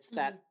 and it's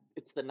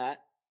it's the nut,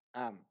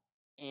 and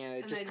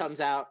it just comes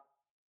out.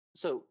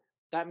 So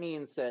that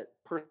means that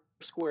per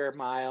square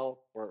mile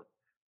or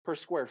per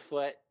square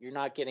foot, you're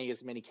not getting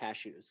as many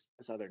cashews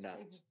as other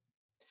nuts.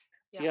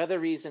 Yes. The other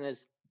reason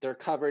is they're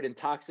covered in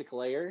toxic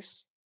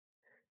layers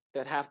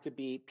that have to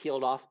be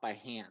peeled off by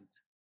hand.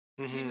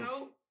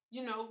 Mm-hmm.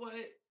 You know what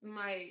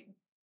my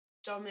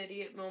dumb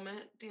idiot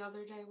moment the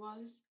other day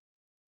was?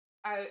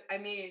 I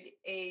made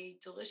a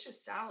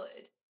delicious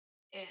salad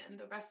and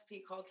the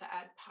recipe called to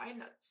add pine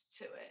nuts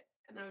to it.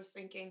 And I was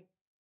thinking,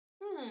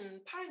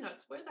 pine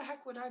nuts, where the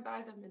heck would I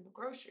buy them in the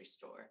grocery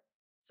store?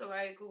 So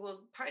I Googled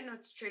pine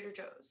nuts Trader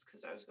Joe's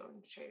because I was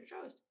going to Trader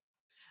Joe's.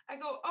 I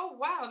go, oh,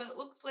 wow, that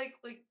looks like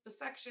the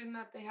section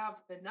that they have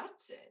the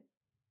nuts in.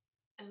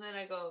 And then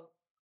I go,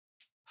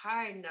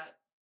 pine nut.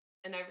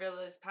 And I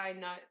realized pine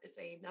nut is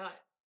a nut.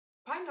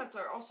 Pine nuts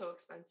are also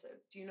expensive.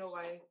 Do you know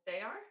why they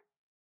are?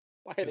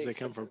 Because they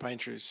come from pine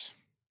trees.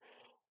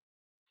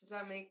 Does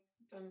that make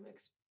them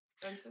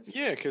expensive?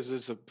 Yeah, because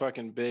it's a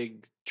fucking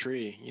big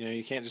tree.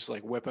 You can't just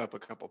like whip up a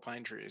couple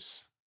pine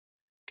trees.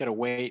 Got to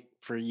wait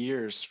for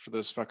years for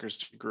those fuckers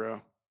to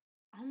grow.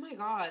 Oh my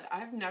God.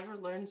 I've never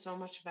learned so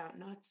much about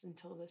nuts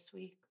until this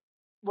week.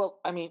 Well,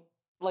 I mean,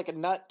 like a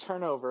nut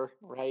turnover,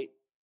 right?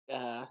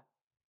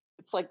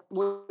 It's like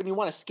when you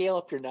want to scale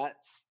up your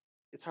nuts,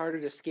 it's harder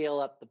to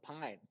scale up the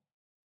pine.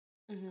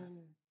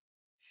 Mm-hmm.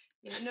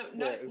 Yeah,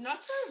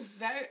 nuts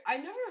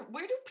are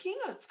where do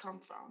peanuts come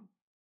from?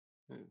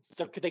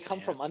 They come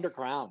from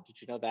underground.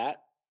 Did you know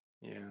that?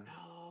 Yeah.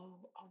 No.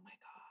 Oh my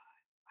God.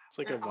 Wow. It's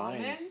like a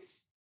vine.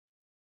 Almonds?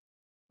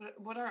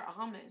 What are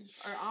almonds?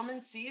 Are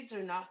almond seeds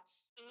or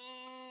nuts?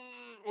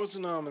 What's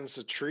an almond? It's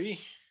a tree.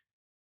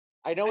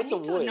 I know it's a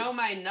wood. I need to know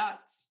my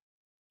nuts.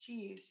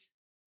 Jeez.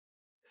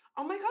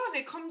 Oh my God,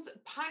 it comes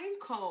pine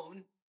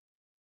cone.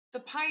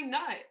 The pine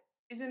nut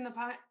is in the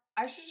pine.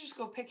 I should just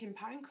go picking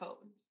pine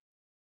cones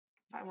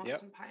if I want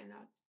some pine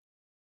nuts.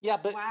 Yeah,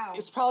 but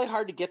it's probably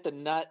hard to get the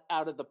nut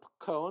out of the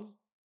cone.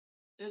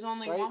 There's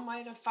only one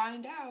way to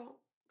find out.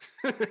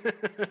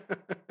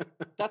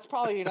 That's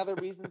probably another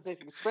reason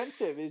it's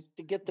expensive is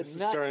to get the nut.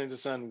 This is starting to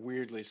sound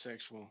weirdly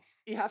sexual.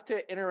 You have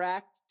to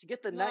interact to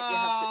get the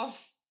nut.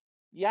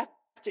 You have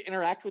to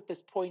interact with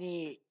this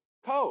pointy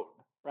cone,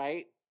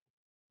 right?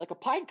 Like a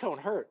pine cone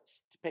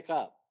hurts to pick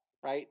up,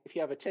 right? If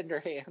you have a tender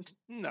hand.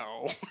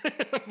 No,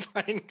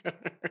 pine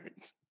cone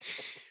hurts.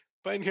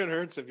 Pine cone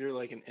hurts if you're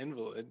like an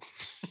invalid.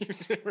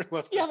 You've never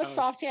left. You have a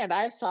soft hand.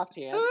 I have soft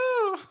hands.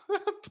 Oh,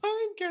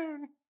 pine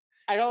cone.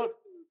 I don't.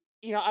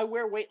 I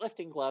wear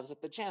weightlifting gloves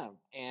at the gym,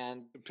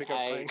 and pick up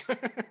pine.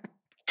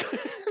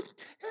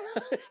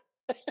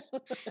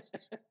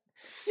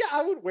 Yeah,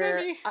 I would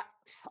wear.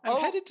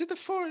 I'm headed to the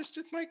forest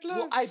with my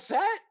gloves.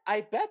 Well,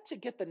 I bet to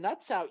get the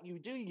nuts out, you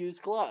do use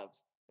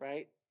gloves,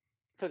 right?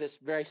 For this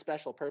very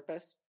special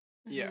purpose.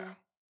 Yeah.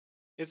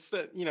 It's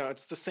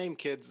it's the same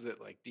kids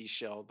that like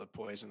deshell the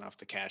poison off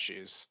the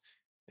cashews.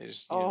 They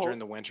just, during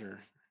the winter,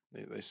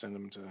 they send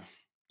them to.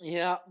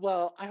 Yeah.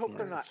 Well, I hope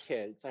they're not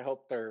kids. I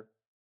hope they're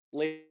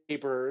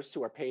laborers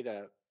who are paid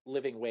a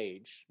living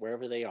wage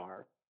wherever they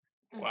are.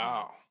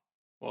 Wow.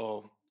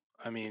 Well,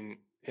 I mean,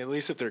 at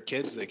least if they're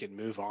kids, they could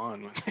move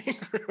on when they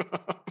grow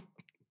up.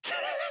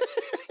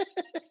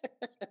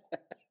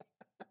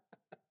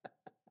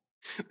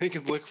 They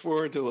could look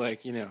forward to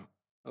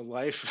a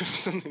life of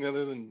something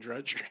other than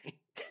drudgery.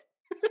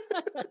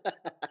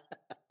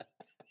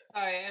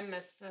 Sorry, I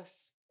missed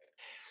this.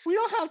 We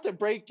don't have to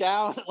break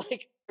down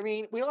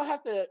we don't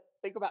have to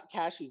think about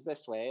cashews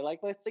this way. Like,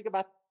 let's think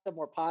about them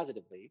more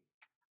positively.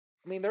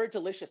 I mean, they're a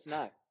delicious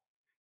nut.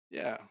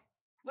 Yeah.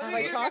 What are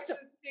your guys'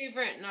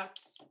 favorite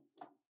nuts?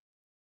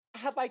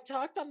 Have I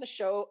talked on the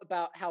show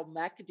about how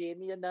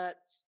macadamia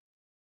nuts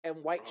and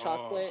white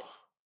chocolate?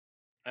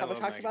 Have I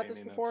talked about this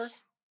before?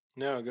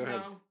 No, go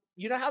ahead.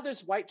 You know how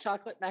there's white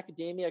chocolate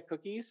macadamia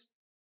cookies?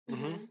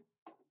 Mm-hmm.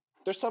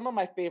 They're some of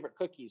my favorite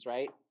cookies,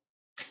 right?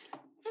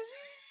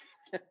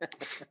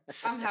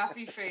 I'm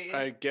happy for you.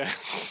 I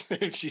guess,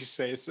 if you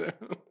say so.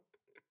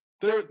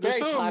 They're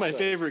some popular. Of my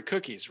favorite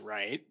cookies,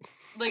 right?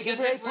 Like, if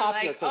very we're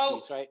popular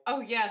cookies, right?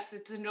 Oh yes,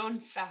 it's a known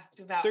fact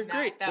about they're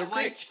great. That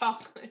white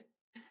chocolate.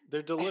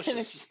 They're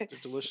delicious. They're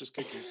delicious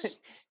cookies.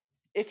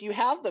 If you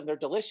have them, they're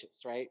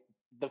delicious, right?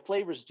 The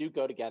flavors do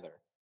go together.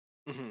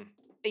 Mm-hmm.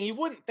 And you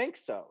wouldn't think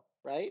so,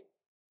 right?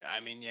 I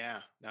mean,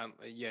 yeah.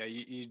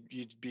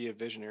 You'd be a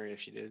visionary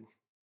if you did.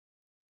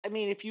 I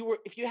mean, if you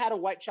had a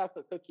white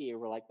chocolate cookie and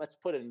were like, let's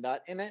put a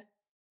nut in it,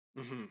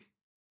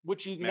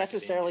 would you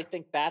necessarily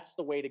think that's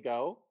the way to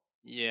go?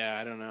 Yeah,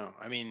 I don't know.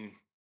 I mean,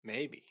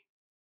 maybe.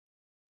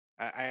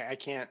 I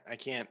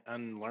can't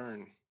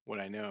unlearn what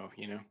I know,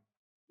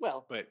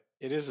 Well, but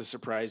it is a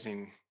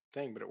surprising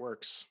thing, but it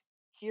works.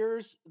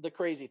 Here's the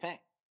crazy thing.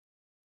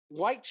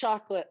 White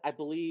chocolate, I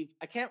believe,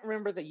 I can't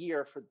remember the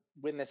year for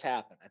when this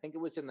happened. I think it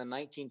was in the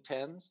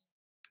 1910s.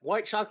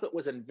 White chocolate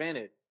was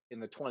invented in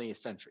the 20th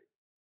century.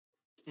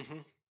 Mm-hmm.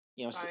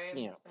 Sorry,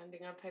 I'm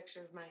sending a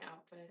picture of my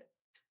outfit.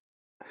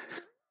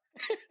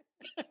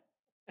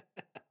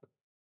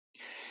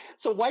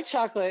 So white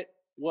chocolate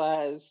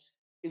was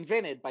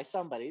invented by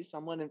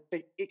someone,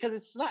 because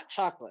it's not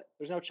chocolate.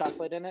 There's no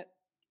chocolate in it.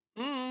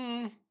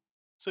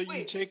 So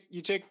you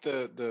take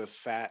the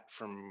fat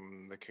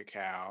from the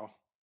cacao,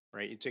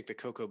 right? You take the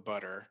cocoa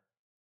butter,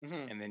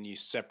 and then you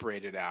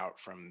separate it out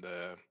from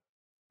the,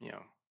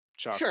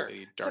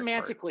 chocolatey dark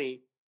semantically,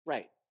 part.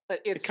 Right?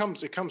 But it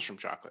comes from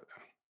chocolate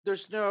though.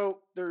 There's no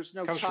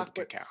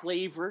chocolate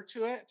flavor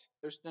to it.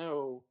 There's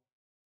no.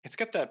 It's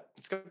got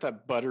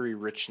that buttery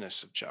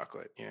richness of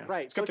chocolate,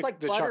 Right. It's got it's like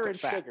the butter chocolate and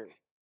fat. sugar.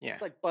 Yeah.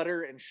 It's like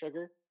butter and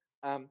sugar.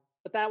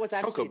 But that was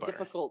actually a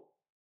difficult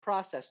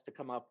process to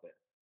come up with.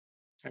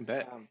 I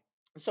bet.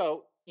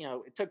 So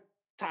it took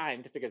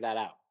time to figure that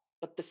out.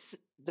 But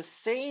the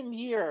same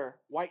year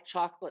white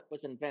chocolate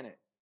was invented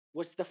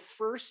was the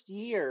first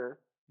year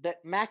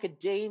that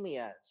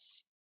macadamia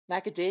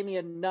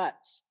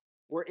nuts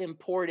were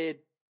imported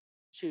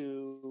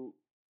to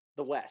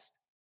the West.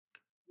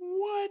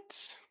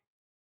 What?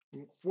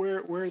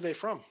 Where are they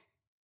from?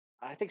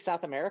 I think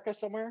South America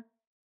somewhere.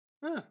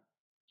 Huh.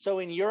 So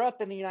in Europe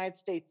and the United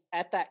States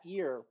at that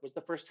year was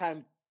the first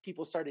time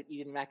people started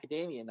eating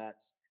macadamia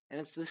nuts. And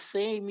it's the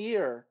same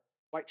year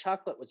white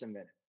chocolate was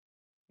invented.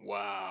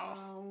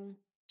 Wow.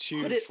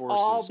 Could it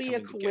all be a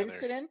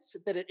coincidence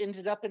that it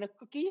ended up in a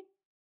cookie?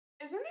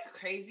 Isn't it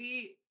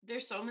crazy?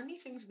 There's so many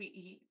things we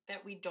eat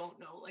that we don't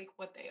know, like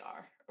what they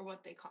are or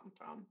what they come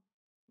from.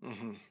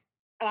 Mm-hmm.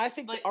 And I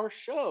think that our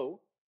show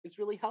is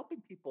really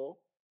helping people.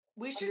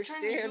 We should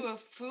turn into a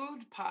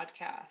food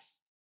podcast.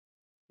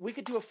 We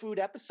could do a food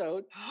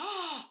episode.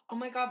 Oh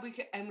my God, we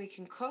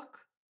can cook.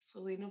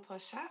 Selena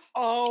plus chef.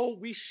 Oh,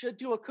 we should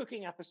do a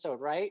cooking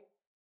episode, right?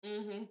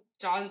 Mm-hmm.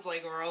 John's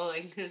like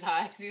rolling his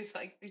eyes. He's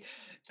like,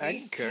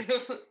 I can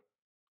cook.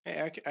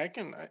 Hey, I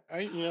can.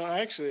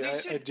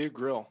 I do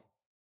grill.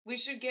 We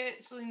should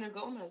get Selena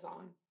Gomez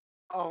on.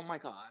 Oh my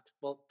God!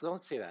 Well,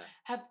 don't say that.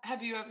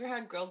 Have you ever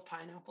had grilled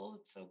pineapple?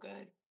 It's so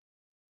good.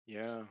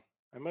 Yeah,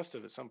 I must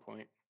have at some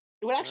point.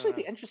 It would actually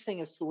be interesting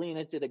if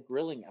Selena did a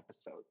grilling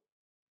episode.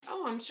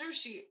 Oh, I'm sure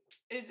she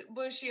is.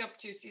 Was she up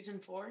to season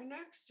 4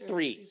 next? Or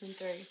 3. Season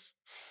 3.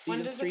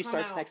 Season 3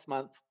 starts next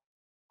month.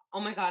 Oh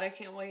my God, I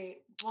can't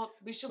wait. Well,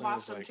 we should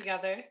watch them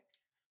together.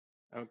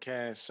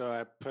 Okay, so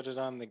I put it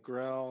on the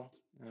grill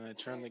and I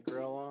turn the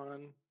grill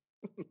on.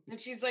 And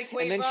she's like,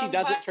 wait, and then she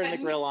doesn't turn the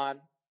grill on.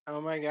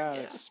 Oh my God,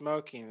 it's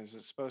smoking. Is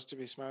it supposed to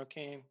be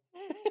smoking?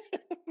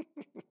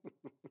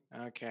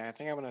 Okay, I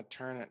think I'm going to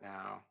turn it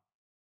now.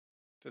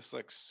 This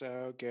looks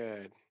so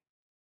good.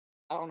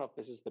 I don't know if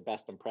this is the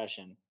best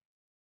impression.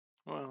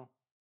 Well,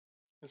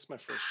 it's my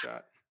first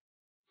shot.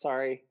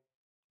 Sorry.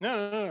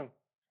 No.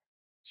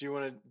 Do you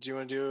want to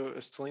do a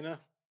Selena,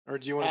 or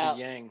do you want to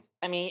be Yang?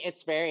 I mean,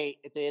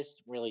 it is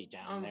really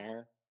down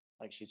there.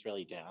 Like she's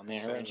really down there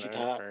So when she very,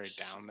 talks. very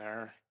down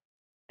there.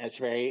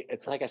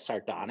 It's like a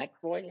sardonic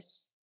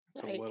voice.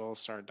 It's right? a little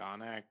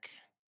sardonic.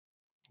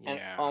 And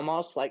Yeah.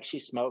 almost like she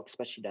smokes,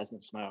 but she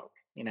doesn't smoke,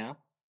 you know?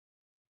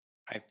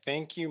 I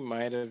think you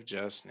might have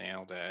just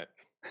nailed it.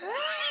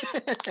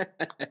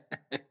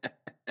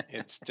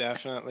 It's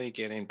definitely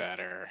getting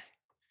better.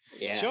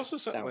 Yeah. She also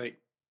said, like,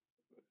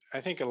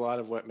 I think a lot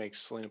of what makes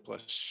Selena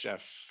Plus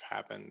Chef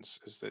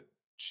happens is that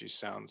she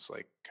sounds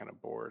like kind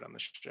of bored on the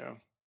show.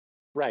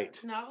 Right.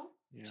 No,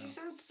 Yeah. she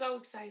sounds so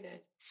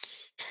excited.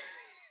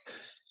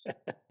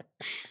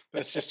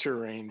 That's just her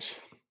range.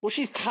 Well,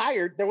 she's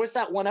tired. There was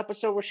that one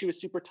episode where she was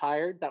super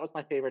tired. That was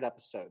my favorite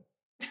episode.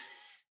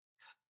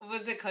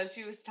 Was it because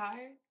she was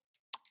tired?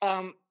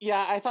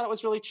 Yeah, I thought it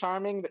was really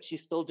charming that she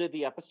still did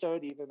the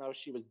episode even though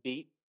she was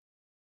beat.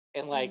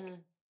 And like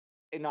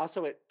and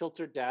also it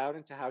filtered down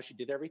into how she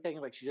did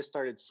everything. Like she just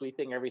started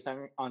sweeping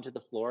everything onto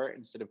the floor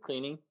instead of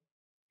cleaning.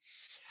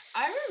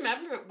 I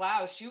remember,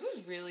 wow, she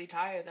was really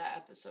tired that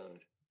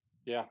episode.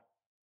 Yeah.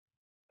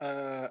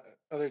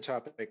 Other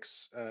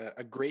topics.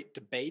 A great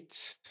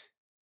debate.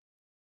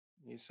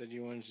 You said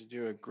you wanted to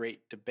do a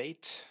great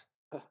debate.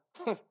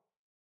 Does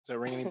that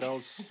ring any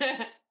bells?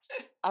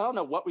 I don't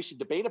know what we should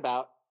debate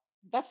about.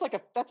 That's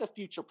a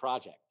future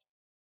project.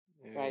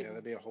 Yeah, right? Yeah,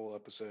 that'd be a whole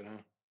episode, huh?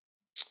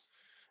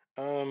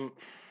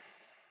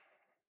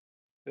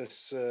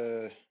 This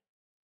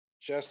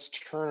Jess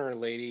Turner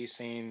lady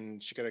saying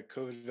she got a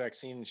COVID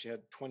vaccine and she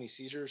had 20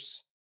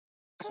 seizures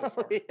so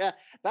far. Yeah,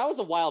 that was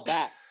a while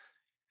back.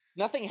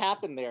 Nothing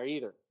happened there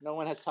either. No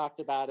one has talked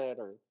about it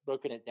or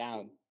broken it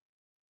down.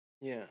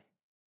 Yeah.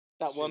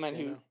 That woman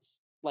who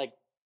like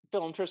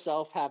filmed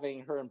herself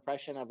having her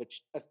impression of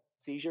a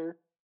seizure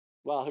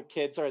while her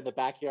kids are in the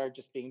backyard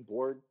just being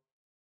bored.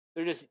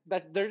 They're just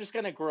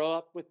going to grow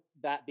up with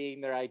that being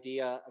their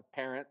idea of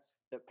parents,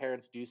 that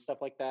parents do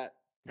stuff like that.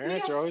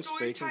 Parents are always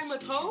faking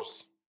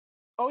seizures.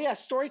 Oh yeah,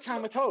 story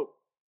time with Hope.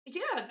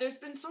 Yeah, there's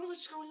been so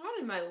much going on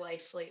in my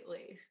life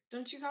lately.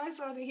 Don't you guys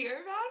want to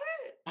hear about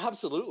it?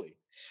 Absolutely.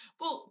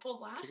 Well,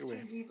 last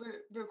time we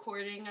were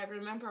recording, I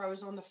remember I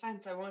was on the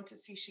fence. I wanted to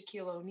see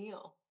Shaquille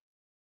O'Neal,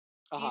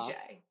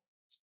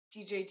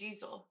 DJ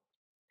Diesel.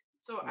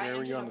 So where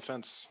were you on the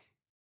fence?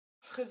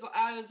 Because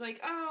I was like,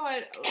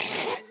 oh,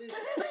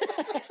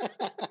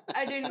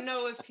 I didn't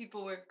know if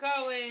people were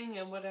going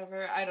and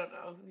whatever. I don't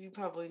know. You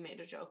probably made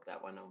a joke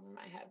that went over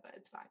my head, but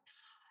it's fine.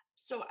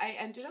 So I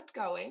ended up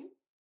going,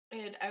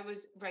 and I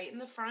was right in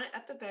the front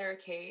at the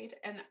barricade,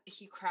 and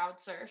he crowd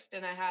surfed,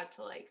 and I had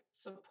to like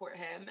support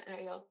him, and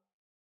I yelled,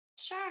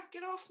 "Shaq,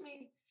 get off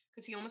me!"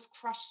 because he almost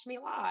crushed me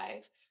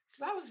live.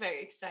 So that was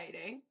very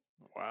exciting.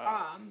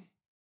 Wow.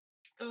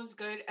 It was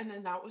good, and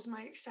then that was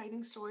my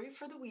exciting story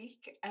for the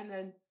week, and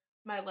then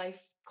my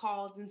life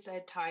called and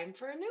said, "Time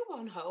for a new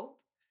one, Hope."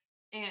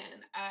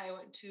 And I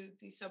went to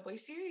the Subway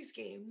Series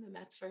game, the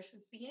Mets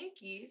versus the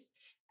Yankees,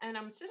 and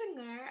I'm sitting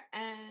there,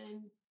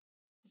 and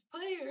this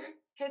player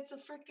hits a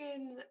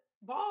freaking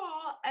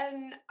ball,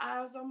 and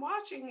as I'm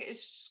watching,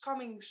 it's just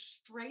coming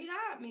straight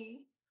at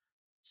me.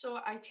 So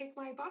I take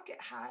my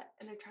bucket hat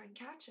and I try and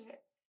catch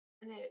it,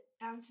 and it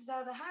bounces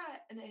out of the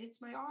hat, and it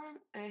hits my arm,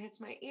 and it hits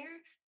my ear,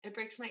 and it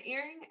breaks my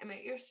earring, and my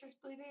ear starts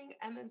bleeding,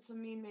 and then some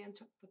mean man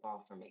took the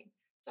ball from me.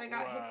 So I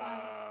got hit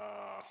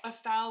by a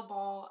foul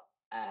ball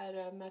at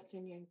a Mets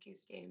and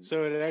Yankees game.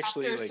 So it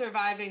actually after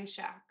surviving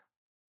Shaq.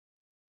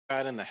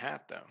 Got in the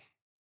hat though.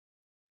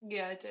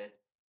 Yeah, it did.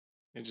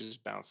 It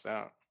just bounced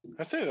out.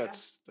 I'd say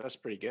that's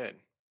pretty good.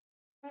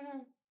 Mm-hmm.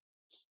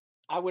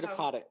 I would have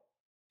caught it.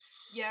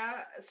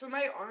 Yeah, so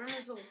my arm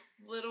is a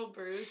little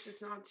bruised.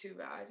 It's not too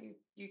bad.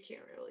 You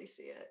can't really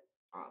see it,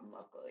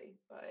 luckily,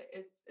 but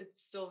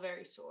it's still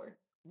very sore.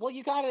 Well,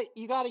 you got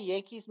a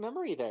Yankees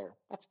memory there.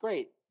 That's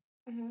great.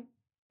 Mm-hmm.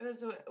 It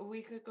was a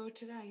week ago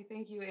today.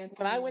 Thank you, Anthony.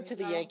 When I went to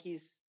the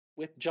Yankees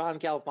with John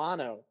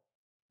Galvano.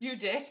 You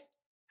did?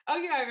 Oh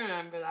yeah, I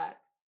remember that.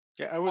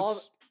 Yeah, I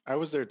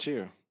was there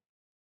too.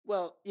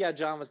 Well, yeah,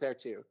 John was there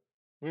too.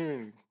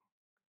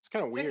 It's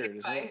kind of weird,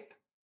 isn't it?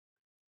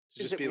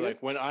 Just be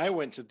like, when I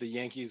went to the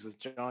Yankees with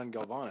John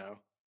Galvano,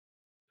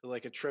 to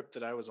like a trip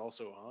that I was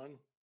also on.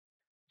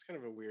 It's kind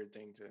of a weird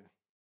thing to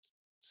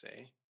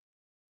say.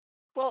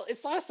 Well,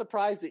 it's not a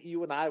surprise that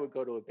you and I would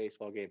go to a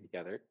baseball game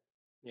together.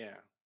 Yeah.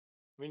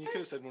 I mean, you could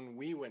have said when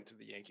we went to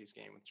the Yankees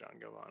game with John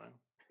Galvano.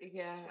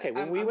 Yeah. Okay,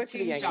 when we went to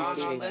the Yankees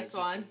game. On this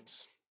one.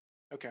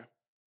 Okay.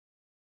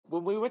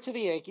 When we went to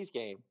the Yankees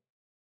game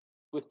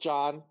with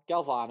John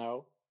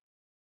Galvano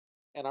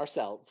and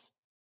ourselves,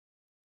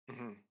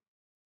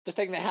 the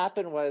thing that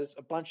happened was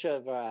a bunch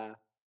of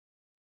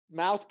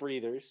mouth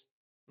breathers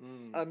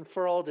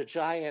unfurled a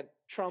giant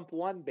Trump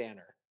won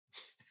banner.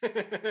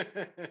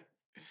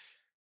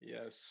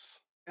 Yes.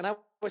 And I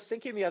was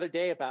thinking the other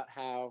day about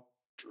how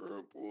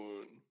Trump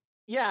won.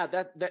 Yeah,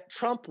 that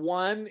Trump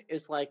won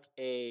is like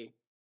a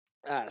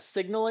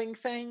signaling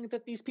thing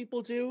that these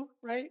people do,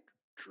 right?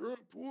 Trump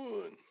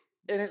won.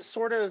 And it's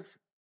sort of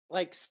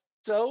like,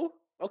 so,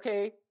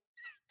 okay.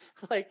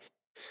 like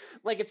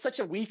it's such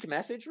a weak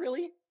message,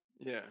 really.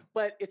 Yeah.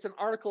 But it's an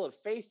article of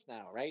faith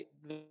now, right?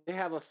 They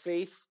have a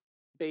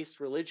faith-based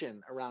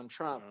religion around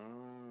Trump.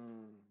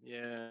 Oh,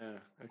 yeah.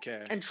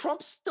 Okay. And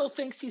Trump still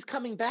thinks he's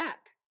coming back.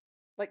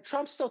 Like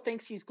Trump still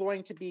thinks he's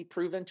going to be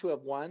proven to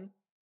have won.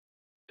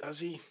 Does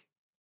he?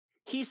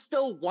 He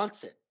still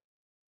wants it,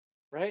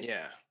 right?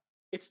 Yeah.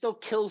 It still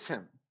kills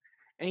him.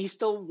 And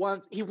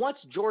he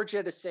wants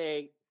Georgia to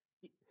say,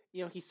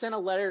 he sent a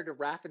letter to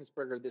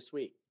Raffensperger this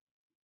week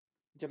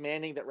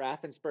demanding that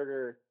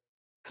Raffensperger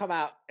come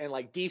out and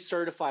like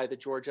decertify the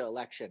Georgia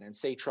election and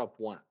say Trump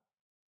won.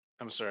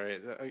 I'm sorry.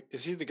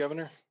 Is he the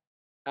governor?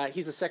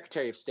 He's the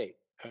Secretary of State.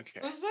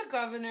 Okay. Who's the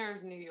governor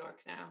of New York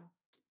now?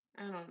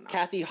 I don't know.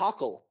 Kathy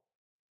Hochul.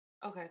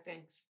 Okay,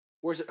 thanks.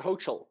 Or is it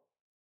Hochul?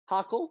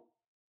 Hochul?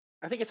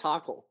 I think it's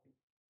Hochul.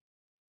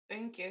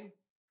 Thank you.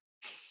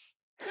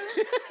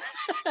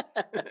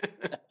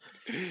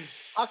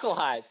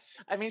 Hucklehead.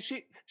 I mean,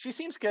 she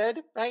seems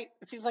good, right?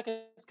 It seems like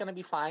it's going to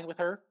be fine with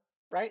her,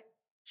 right?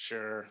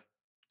 Sure.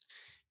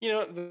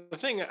 The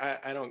thing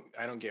I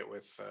don't get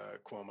with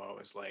Cuomo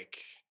is like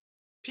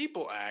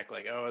people act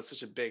like, oh, it's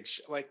such a big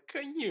like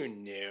you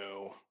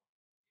knew.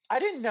 I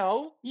didn't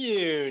know.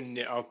 You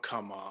knew. Oh,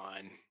 come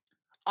on.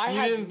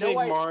 I didn't think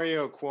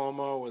Mario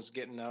Cuomo was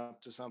getting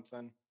up to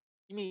something?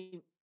 You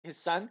mean his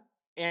son,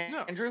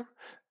 Andrew?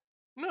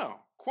 No,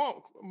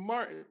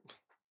 Mario.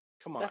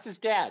 Come on. That's his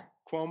dad.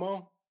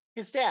 Cuomo?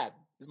 His dad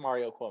is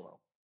Mario Cuomo.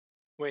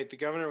 Wait, the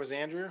governor was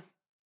Andrew?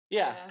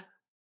 Yeah.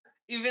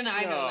 Even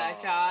I know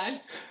that, John.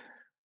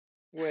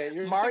 Wait,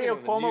 you're Mario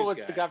Cuomo was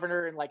guy. the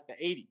governor in like the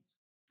 80s.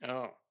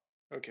 Oh,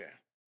 okay.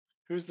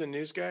 Who's the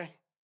news guy?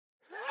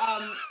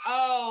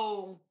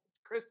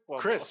 Chris Cuomo.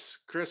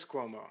 Chris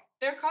Cuomo.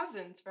 They're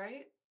cousins,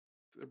 right?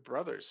 They're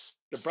brothers.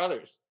 The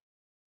brothers.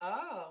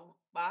 Oh,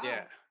 wow.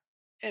 Yeah.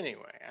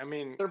 Anyway, I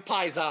mean, they're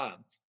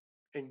paisans.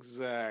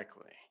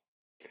 Exactly.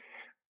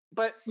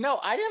 But no,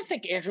 I didn't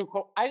think Andrew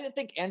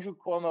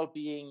Cuomo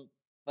being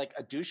like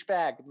a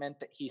douchebag meant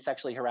that he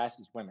sexually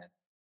harasses women.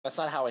 That's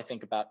not how I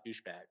think about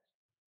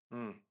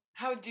douchebags.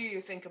 How do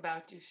you think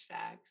about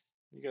douchebags?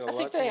 You got a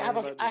lot to learn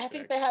about douchebags. I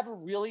think they have a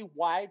really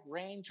wide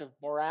range of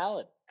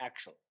morality,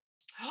 actually.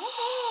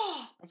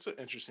 That's an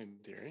interesting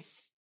theory.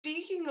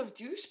 Speaking of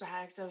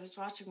douchebags, I was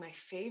watching my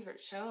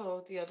favorite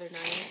show the other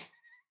night.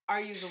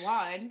 Are You the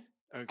One?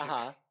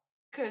 Okay.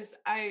 Because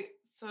I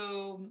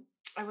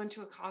went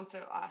to a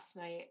concert last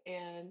night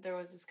and there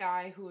was this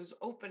guy who was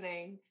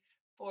opening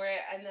for it,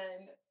 and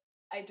then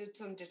I did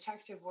some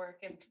detective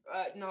work and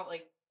not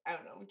like, I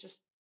don't know,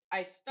 just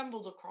I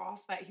stumbled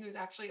across that he was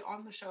actually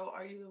on the show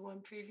Are You the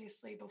One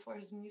previously before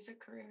his music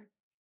career.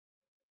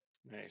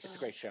 Nice. It's a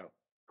great show.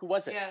 Who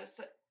was it? Yes,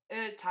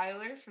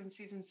 Tyler from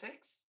season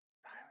 6.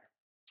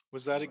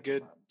 Was that a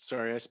good?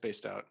 Sorry, I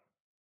spaced out.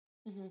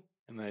 Mm-hmm.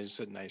 And then I just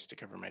said nice to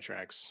cover my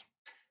tracks.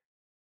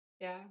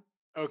 Yeah.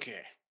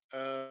 Okay.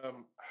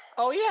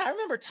 Oh yeah, I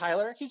remember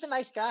Tyler. He's a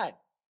nice guy.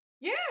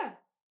 Yeah.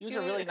 He was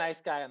a really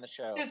nice guy on the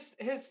show.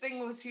 His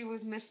thing was he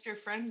was Mr.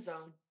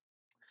 Friendzone.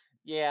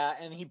 Yeah,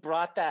 and he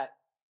brought that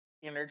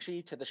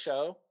energy to the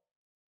show,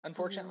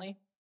 unfortunately.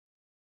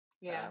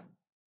 Yeah.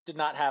 Did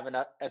not have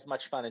as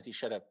much fun as he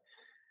should have.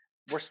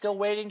 We're still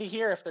waiting to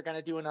hear if they're going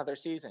to do another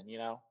season,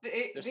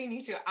 They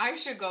need to. I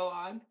should go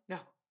on. No.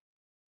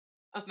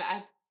 I'm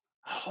mad.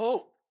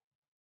 Hope.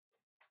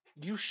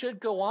 You should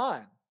go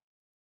on.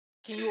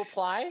 Can you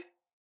apply?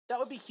 That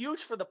would be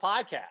huge for the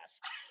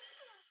podcast.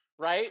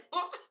 Right?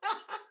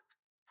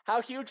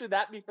 How huge would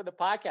that be for the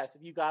podcast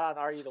if you got on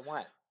Are You the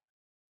One?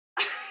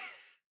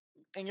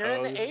 And you're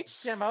in the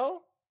H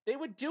demo, they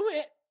would do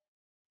it.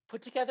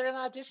 Put together an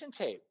audition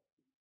tape.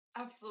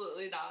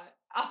 Absolutely not.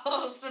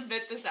 I'll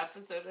submit this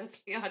episode as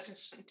the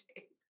audition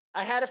tape.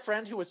 I had a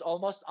friend who was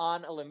almost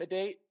on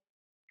Eliminate,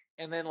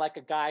 and then like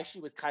a guy she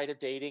was kind of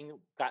dating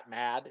got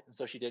mad, and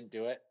so she didn't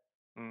do it.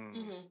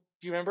 Mm-hmm.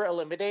 Do you remember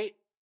Eliminate?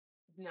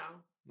 No.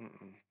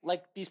 Mm-mm.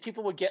 Like these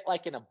people would get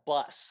like in a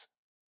bus,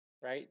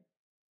 right?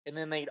 And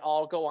then they'd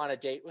all go on a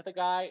date with a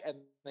guy, and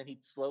then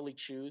he'd slowly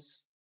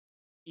choose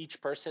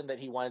each person that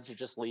he wanted to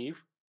just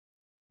leave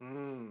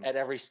at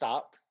every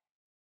stop.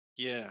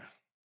 Yeah.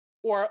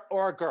 Or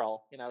a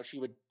girl, she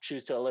would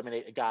choose to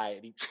eliminate a guy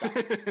at each stop.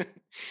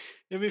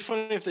 It'd be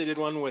funny if they did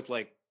one with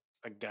like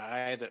a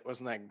guy that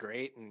wasn't that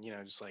great, and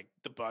just like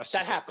the bus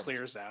just like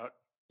clears out.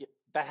 Yeah,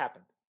 that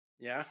happened.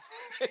 Yeah.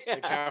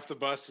 Like half the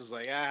bus is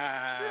like,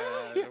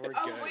 we're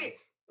good. Wait,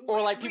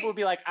 or like people would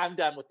be like, I'm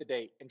done with the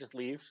date and just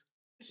leave.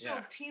 So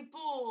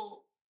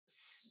people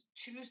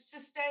choose to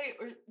stay,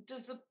 or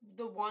does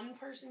the one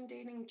person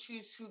dating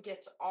choose who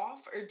gets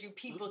off, or do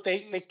people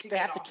they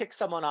have to kick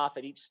someone off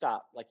at each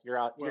stop? Like you're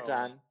out, you're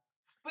done.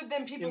 But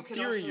then people in can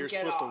theory, also you're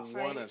get supposed off, to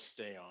want to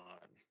stay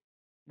on.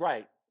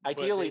 Right.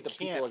 Ideally, the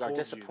people are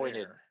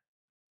disappointed.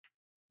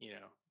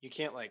 You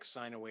can't like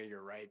sign away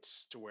your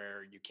rights to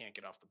where you can't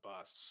get off the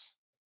bus.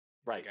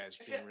 Right.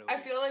 I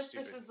feel like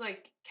stupid. This is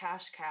like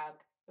Cash Cab,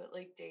 but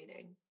like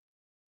dating.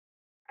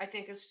 I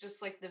think it's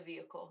just like the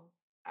vehicle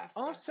aspect.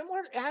 Oh,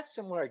 similar. It has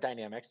similar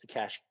dynamics to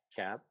Cash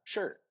Cab.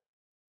 Sure.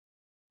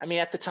 I mean,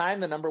 at the time,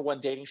 the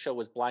 #1 dating show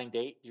was Blind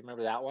Date. Do you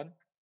remember that one?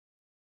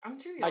 I'm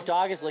too young. My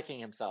dog for is licking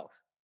this. himself,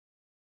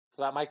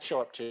 so that might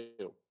show up too.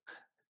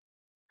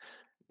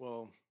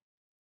 Well,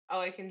 Oh,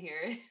 I can hear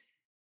it.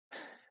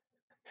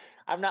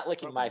 I'm not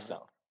licking Probably not.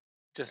 myself,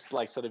 just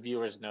like so the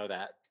viewers know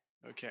that.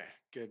 okay,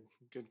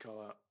 good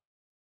call out.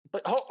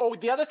 But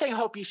the other thing I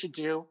hope you should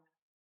do,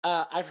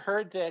 I've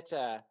heard that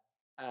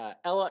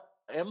Ella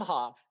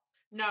Imhoff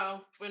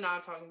No, we're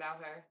not talking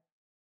about her.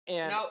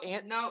 and No,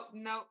 and no,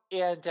 no,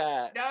 and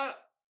no.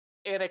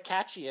 Anna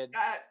Katchian,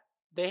 Uh,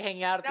 they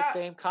hang out at the no,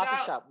 same coffee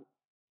no. shop.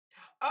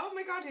 Oh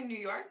my God, in New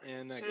York?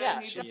 And Should I Yeah,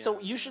 meet them? so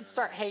you should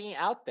start hanging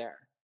out there.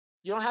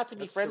 You don't have to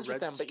be That's the friends with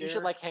Red them, but you should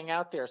Scare? like hang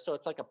out there. So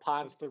it's like a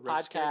That's the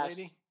Red Scare podcast.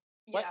 lady.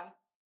 What? Yeah.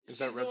 Is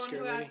that She's the Red one Scare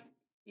who lady? had.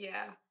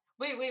 Yeah.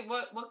 Wait.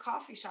 What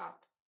coffee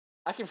shop?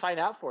 I can find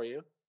out for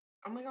you.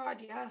 Oh my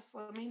God, yes.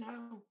 Let me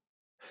know.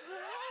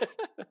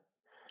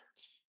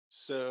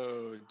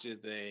 So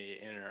did they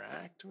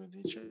interact with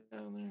each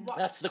other?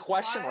 That's the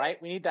question, Why-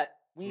 right? We need that.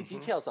 We need Mhm.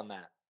 details on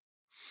that.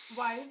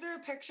 Why is there a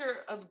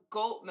picture of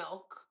goat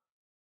milk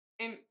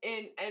in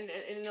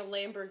a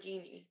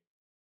Lamborghini?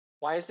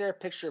 Why is there a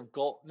picture of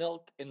goat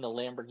milk in the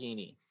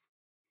Lamborghini?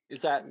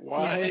 Is that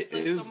Why it's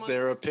like is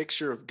there a someone's-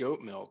 picture of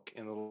goat milk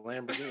in the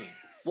Lamborghini?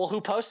 well?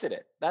 Who posted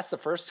it? That's the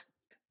first.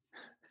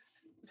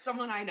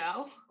 Someone I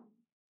know.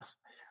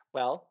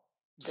 Well,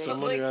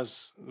 Someone like- who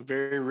has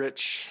very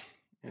rich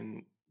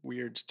and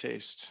weird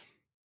taste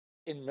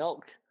in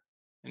milk.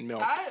 in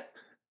milk. That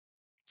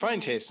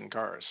Fine taste in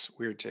cars,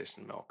 weird taste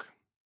in milk.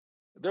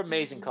 They're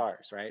amazing Mhm.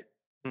 cars, right?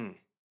 Hmm.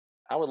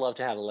 I would love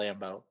to have a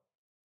Lambo.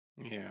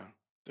 Yeah,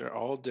 they're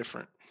all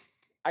different.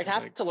 I'd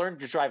have Like- to learn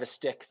to drive a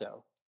stick,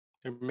 though.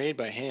 They're made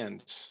by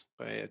hand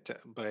by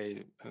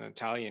an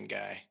Italian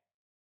guy.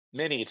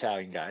 Many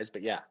Italian guys,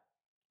 but yeah.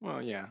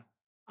 Well, yeah.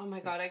 Oh my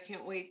God, I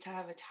can't wait to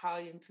have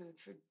Italian food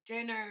for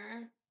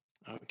dinner.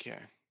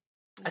 Okay.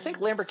 I think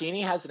Mm.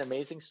 Lamborghini has an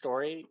amazing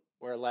story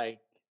where,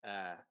 like,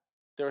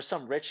 there was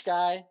some rich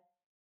guy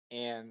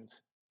and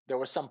there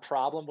was some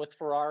problem with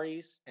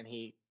Ferraris, and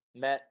he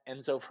met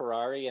Enzo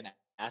Ferrari and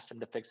asked him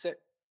to fix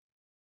it.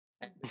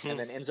 And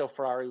then Enzo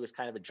Ferrari was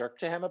kind of a jerk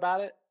to him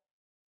about it.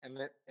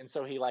 And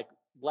so he like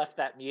left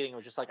that meeting and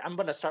was just like, I'm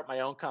going to start my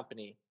own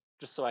company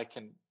just so I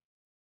can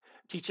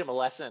teach him a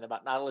lesson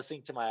about not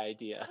listening to my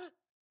idea.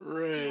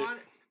 Right.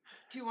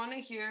 Do you want to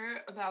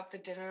hear about the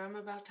dinner I'm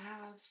about to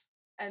have?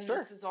 And Sure.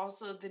 this is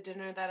also the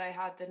dinner that I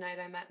had the night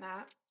I met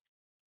Matt.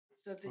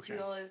 So the Okay.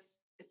 deal is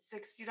it's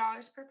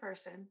 $60 per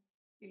person.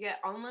 You get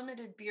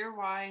unlimited beer,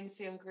 wine,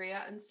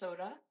 sangria, and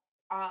soda.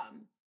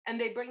 And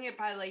they bring it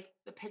by like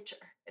the pitcher.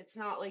 It's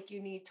not like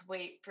you need to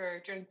wait for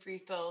drink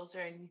refills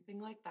or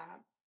anything like that.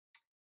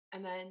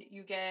 And then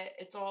you get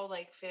it's all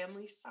like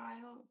family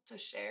style to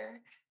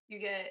share. You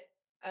get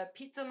a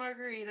pizza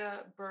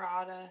margarita,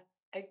 burrata,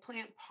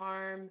 eggplant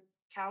parm,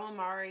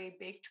 calamari,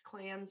 baked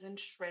clams, and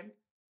shrimp.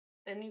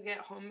 Then you get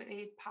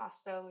homemade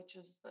pasta, which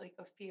is like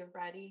a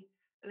Fioretti.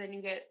 And then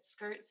you get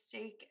skirt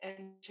steak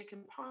and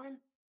chicken parm.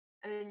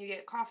 And then you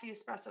get coffee,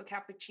 espresso,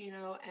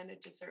 cappuccino, and a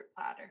dessert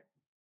platter.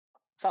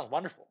 Sounds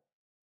wonderful.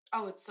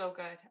 Oh, it's so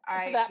good.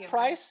 And I for that can't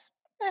price?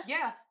 wait.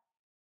 Yeah.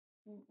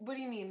 What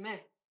do you mean, meh?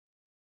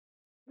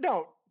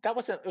 No, that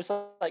wasn't. It was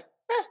like,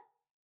 eh,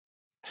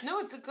 No,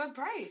 it's a good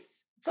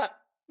price. it's not.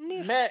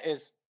 Meh. Meh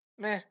is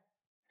meh.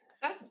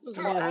 That's I've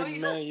for never all heard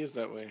you. meh used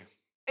that way.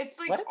 It's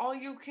like What? all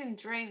you can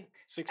drink.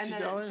 And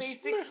then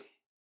 $60?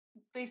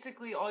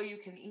 basically all you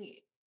can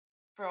eat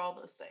for all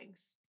those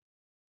things.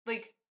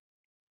 Like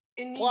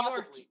in New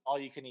Plausibly, York, all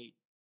you can eat.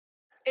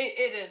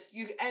 it is.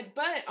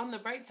 But on the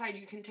bright side,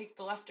 you can take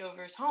the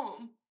leftovers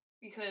home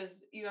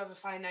because you have a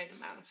finite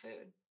amount of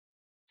food.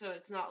 So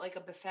it's not like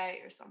a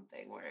buffet or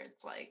something where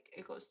it's like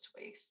it goes to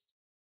waste.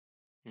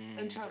 And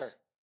Mm. Sure. trust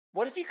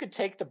What if you could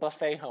take the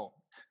buffet home?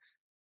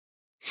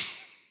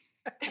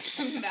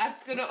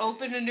 Matt's gonna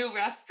open a new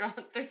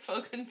restaurant. The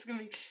slogan's gonna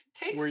be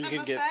take Where the you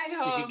could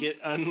buffet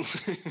get home.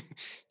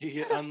 you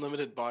get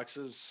unlimited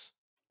boxes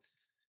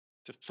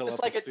to fill Just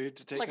up like with food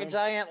to take like home. a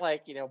giant,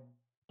 like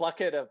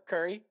bucket of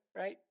curry,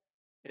 right?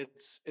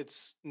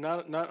 It's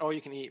not all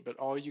you can eat, but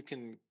all you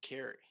can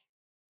carry.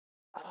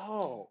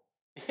 Oh,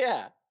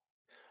 yeah,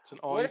 It's an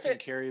all What you if can it-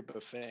 carry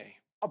buffet.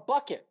 a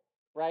bucket,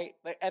 right?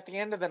 Like at the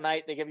end of the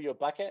night, they give you a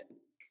bucket.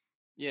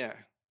 Yeah.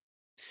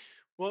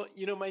 Well,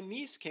 my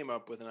niece came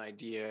up with an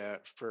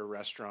idea for a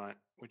restaurant,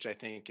 which I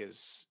think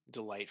is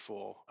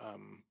delightful.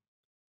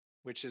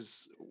 Which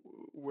is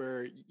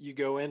where you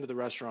go into the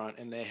restaurant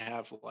and they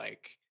have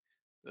like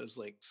those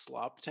like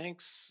slop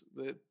tanks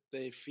that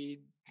they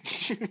feed.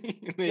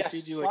 They Yes,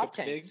 feed you like a slop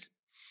pig. tanks.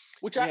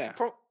 Which Yeah.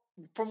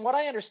 from what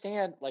I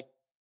understand, like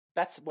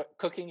that's what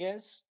cooking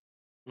is.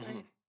 Right?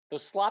 Mhm.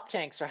 Those slop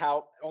tanks are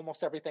how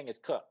almost everything is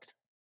cooked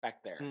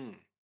back there. Mm.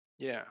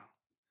 Yeah.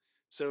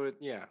 So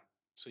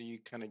so you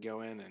kind of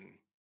go in and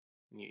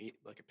you eat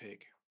like a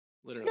pig,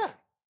 literally. Yeah.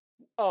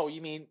 Oh,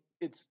 you mean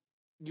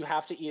you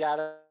have to eat out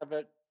of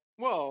it?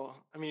 Well,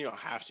 I mean, you don't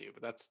have to,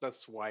 but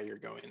that's why you're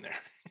going there.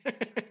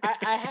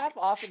 I have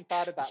often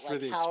thought It's about for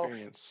like the how.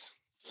 experience.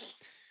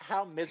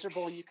 How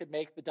miserable you could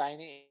make the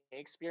dining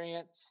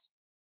experience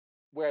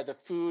where the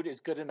food is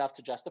good enough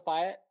to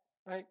justify it,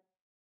 right?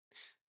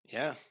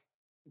 Yeah.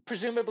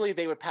 Presumably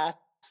they would pass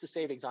the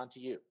savings on to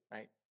you,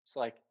 right? So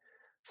like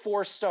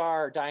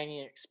 4-star dining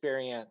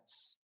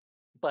experience,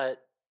 but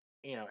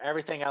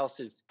everything else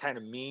is kind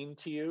of mean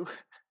to you.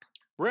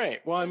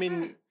 Right. Well, I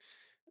mean,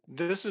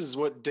 this is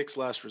what Dick's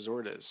Last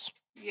Resort is.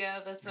 Yeah,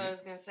 that's what I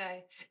was gonna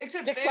say.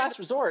 Except Dick's Last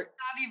Resort,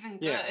 not even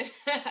good.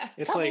 Yeah.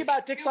 Tell me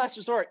about Dick's Last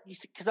Resort,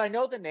 because I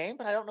know the name,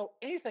 but I don't know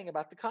anything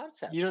about the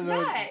concept. You don't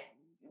know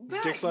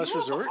Matt, Dick's Last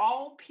Resort?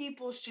 All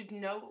people should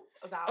know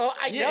about. Oh,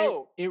 I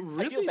know. It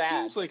really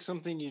seems like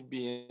something you'd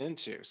be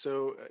into.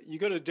 So you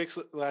go to Dick's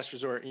Last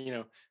Resort,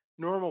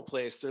 normal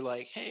place. They're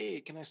like,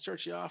 hey, can I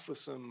start you off with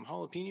some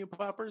jalapeno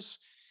poppers?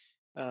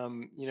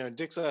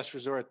 Dick's Last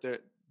Resort,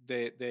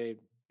 they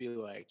be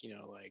like,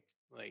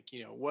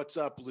 what's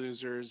up,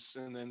 losers?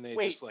 And then they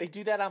just they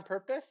do that on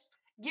purpose?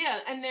 Yeah,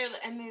 and they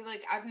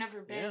like, I've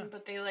never been,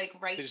 but they like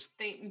write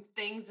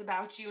things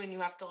about you, and you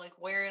have to like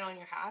wear it on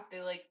your hat.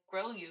 They like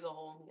grill you the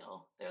whole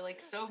meal. They're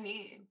like so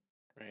mean,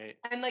 right?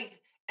 And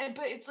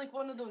but it's like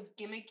one of those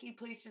gimmicky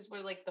places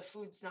where like the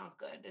food's not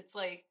good. It's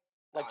like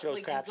Joe's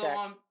Crab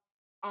Shack.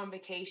 On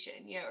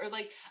vacation, yeah, or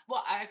like,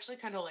 well, I actually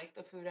kind of like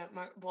the food at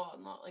not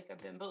like I've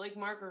been, but like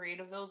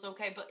Margaritaville's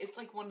okay, but it's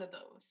like one of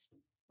those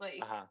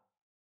like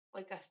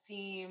like a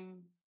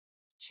theme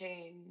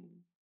chain.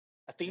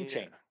 A theme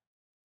chain.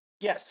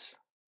 Yes.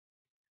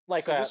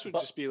 Like so this would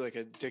just be like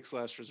a Dick's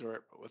Last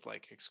Resort, but with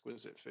like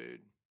exquisite food.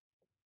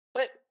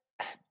 But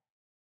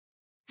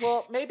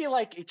well, maybe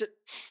like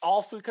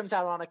all food comes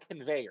out on a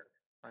conveyor,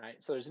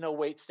 right? So there's no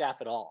wait staff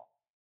at all,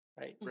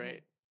 right?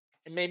 Right.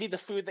 And maybe the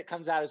food that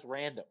comes out is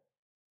random.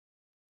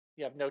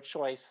 You have no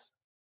choice.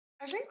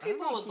 I think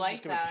people would like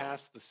just that.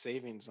 Pass the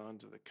savings on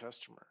to the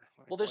customer.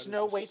 Like, well, there's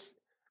no wait.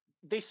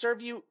 They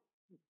serve you.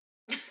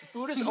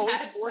 Food is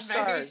always 4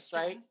 stars,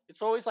 right?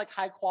 It's always like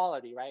high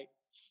quality, right?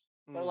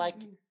 They're like,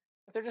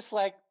 they're just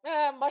like,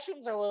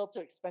 mushrooms are a little too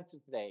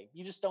expensive today.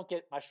 You just don't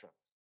get mushrooms.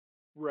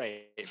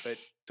 Right. But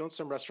don't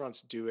some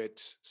restaurants do it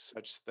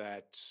such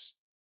that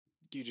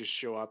you just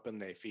show up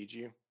and they feed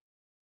you?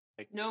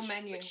 Like no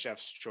menu. Like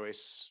chef's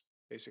choice,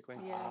 basically.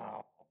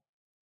 Yeah.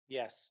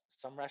 Yes.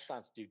 Some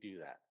restaurants do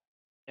that.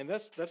 And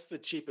that's the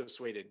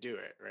cheapest way to do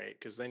it, right?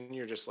 Because then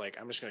you're just like,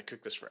 I'm just going to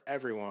cook this for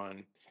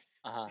everyone.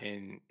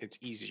 And it's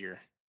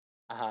easier.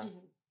 And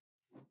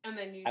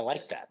then you I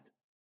like that.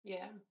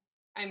 Yeah.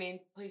 I mean,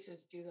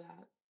 places do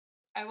that.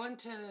 I went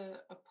to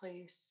a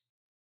place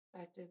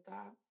that did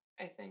that,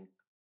 I think.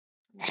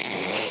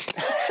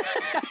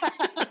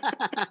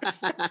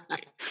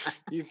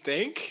 You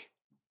think?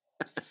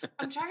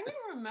 I'm trying to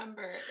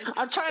remember.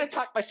 I'm trying to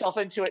talk myself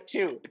into it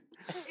too.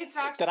 It's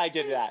actually that I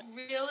did that.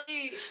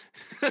 Really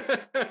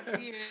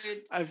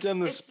weird. I've done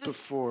this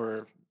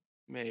before,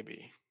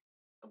 maybe.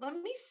 Let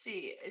me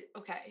see.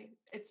 Okay,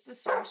 it's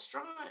this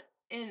restaurant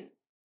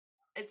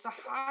it's a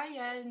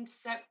high-end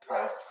set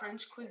price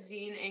French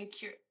cuisine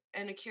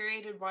and a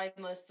curated wine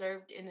list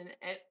served in an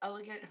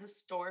elegant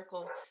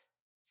historical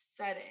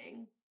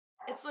setting.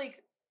 It's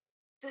like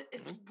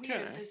it's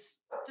weird.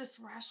 This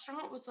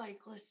restaurant was like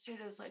listed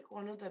as like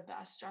one of the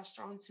best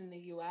restaurants in the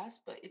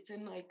US, but it's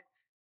in like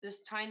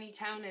this tiny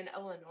town in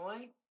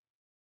Illinois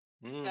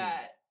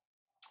that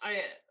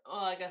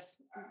I guess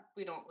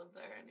we don't live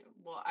there anymore.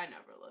 Well, I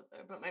never lived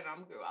there, but my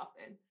mom grew up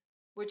in,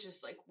 which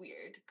is like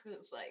weird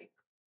because like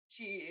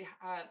she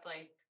had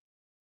like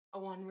a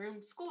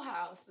 1-room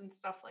schoolhouse and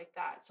stuff like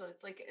that. So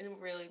it's like in a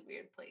really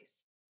weird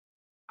place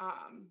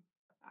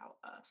about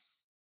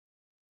us.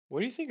 What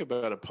do you think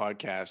about a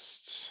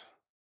podcast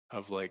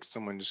of like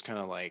someone just kind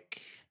of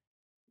like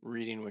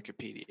reading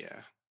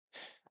Wikipedia?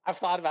 I've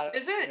thought about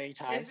it many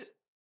times.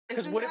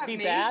 Because would it be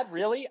bad?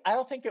 Really? I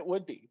don't think it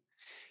would be.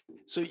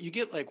 So you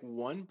get like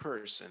one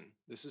person.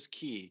 This is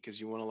key because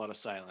you want a lot of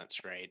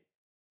silence, right?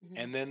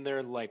 And then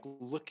they're like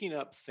looking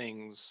up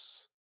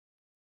things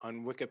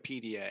on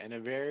Wikipedia in a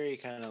very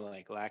kind of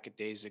like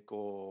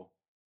lackadaisical,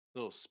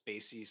 little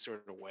spacey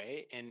sort of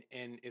way. And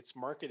it's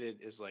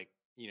marketed as like,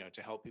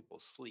 to help people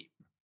sleep.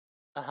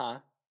 I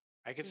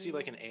could see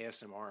like an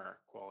ASMR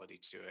quality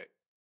to it,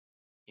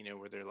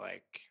 where they're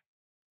like,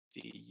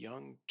 the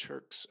Young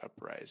Turks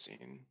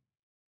uprising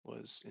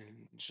was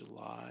in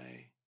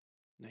July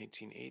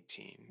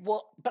 1918.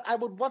 Well, but I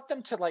would want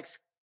them to like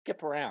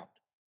skip around,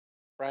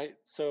 right?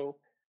 So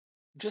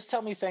just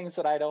tell me things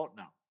that I don't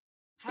know.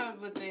 How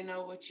would they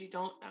know what you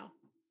don't know?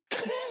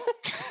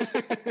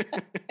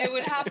 It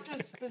would have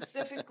to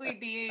specifically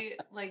be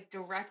like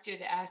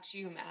directed at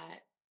you,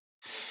 Matt.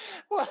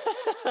 Well,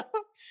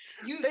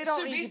 they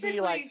don't need to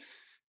be like.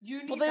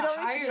 You need to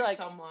hire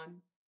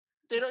someone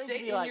to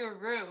sit in your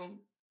room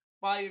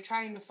while you're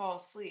trying to fall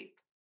asleep.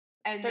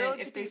 And then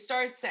if they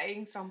start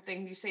saying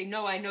something, you say,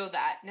 "No, I know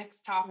that."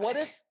 Next topic.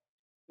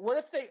 What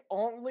if they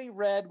only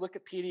read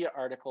Wikipedia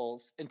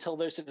articles until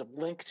there's a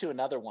link to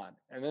another one,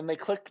 and then they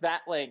click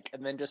that link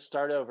and then just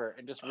start over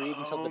and just read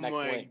until the next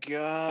link? Oh my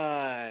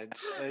God.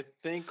 I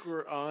think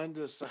we're on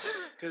to something.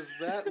 Because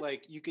that,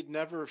 like, you could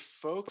never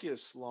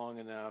focus long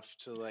enough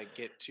to, like,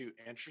 get too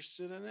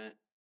interested in it.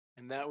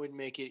 And that would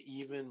make it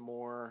even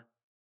more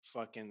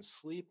fucking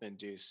sleep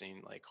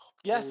inducing. Like,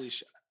 Yes. holy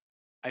shit.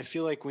 I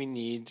feel like we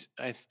need.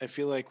 I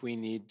feel like we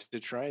need to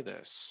try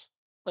this.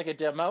 Like a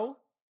demo.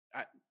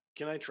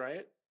 Can I try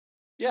it?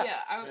 Yeah.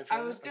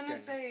 I was gonna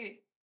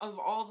say, of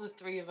all the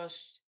three of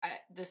us,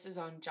 this is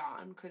on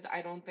John, because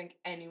I don't think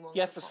anyone He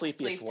has could the fall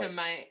sleepiest asleep to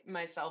voice.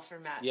 myself or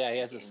Matt. Yeah, he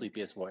has the speaking.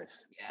 sleepiest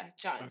voice. Yeah,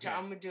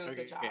 John would do a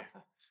good job.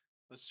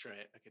 Let's try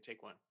it. Okay,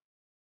 take one.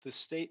 The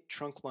state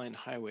trunkline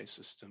highway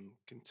system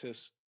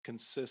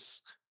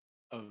consists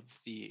of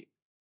the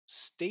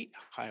state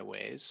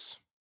highways,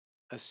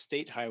 a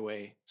state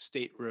highway,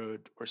 state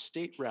road, or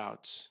state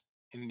routes,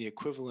 in the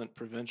equivalent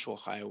provincial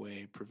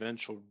highway,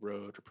 provincial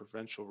road, or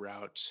provincial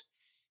route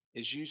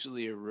is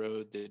usually a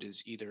road that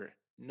is either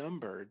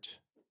numbered,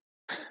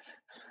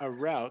 a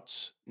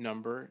route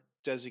number,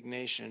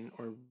 designation,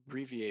 or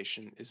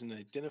abbreviation is an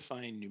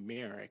identifying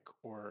numeric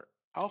or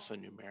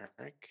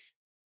alphanumeric.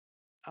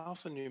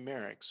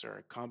 Alphanumerics are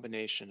a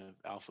combination of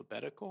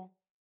alphabetical.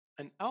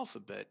 An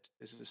alphabet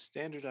is a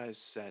standardized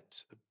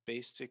set of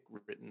basic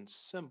written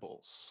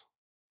symbols.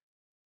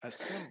 A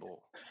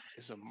symbol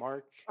is a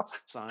mark,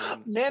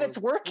 sign, Man, or it's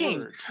working,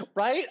 word.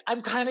 right?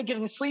 I'm kind of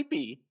getting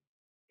sleepy.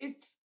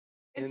 It's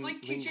In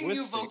like teaching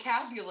you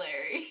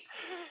vocabulary.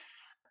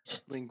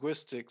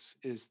 Linguistics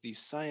is the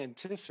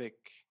scientific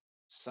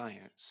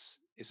science,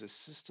 is a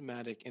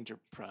systematic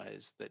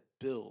enterprise that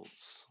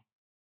builds.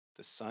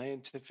 The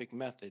scientific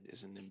method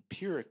is an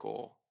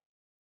empirical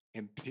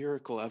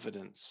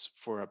evidence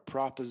for a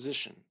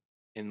proposition.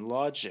 In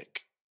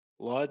logic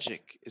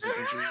is an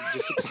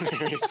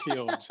interdisciplinary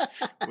field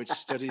which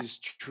studies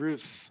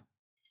truth.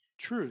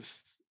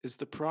 Truth is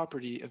the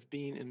property of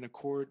being in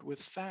accord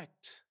with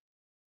fact.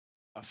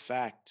 A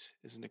fact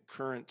is an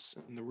occurrence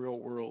in the real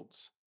world.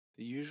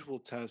 The usual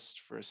test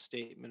for a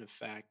statement of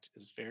fact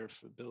is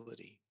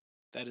verifiability.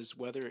 That is,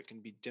 whether it can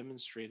be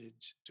demonstrated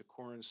to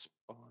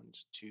correspond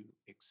to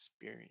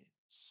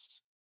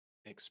experience.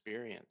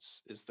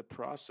 Experience is the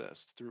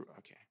process through.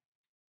 Okay,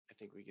 I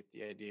think we get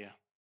the idea.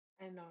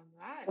 And on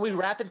that, are we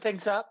wrapping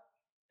things up?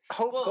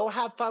 Hope, go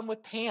have fun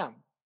with Pam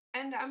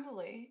and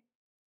Emily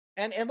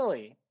and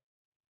Emily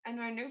and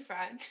our new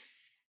friend.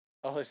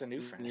 Oh, there's a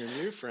new friend. Your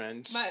new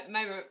friend.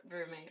 My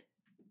roommate.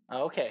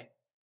 Oh, okay.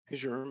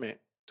 Who's your roommate?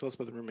 Tell us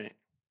about the roommate.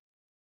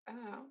 I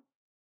don't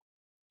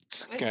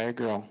know. Guy or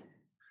girl?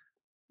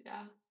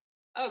 Yeah.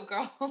 Oh,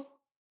 girl.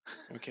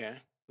 Okay.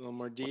 A little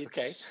more deets.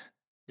 Okay.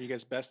 Are you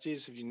guys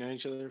besties? Have you known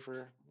each other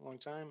for a long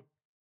time?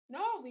 No,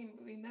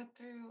 we met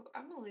through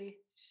Emily.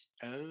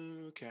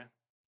 Oh, okay.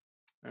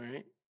 All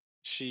right.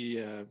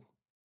 She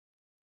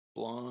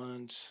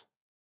blonde,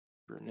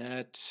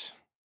 brunette.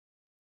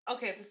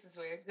 Okay, this is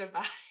weird.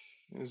 Goodbye.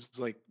 It's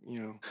like,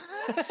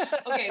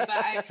 Okay,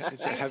 but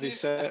it's a heavy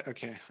set.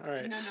 Okay. All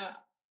right. No.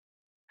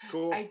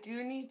 Cool. I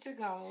do need to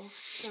go.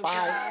 So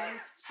bye.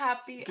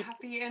 Happy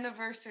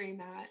anniversary,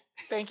 Matt.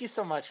 Thank you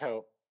so much,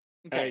 Hope.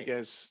 Okay. All right,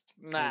 guys.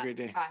 Have a great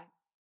day. Bye.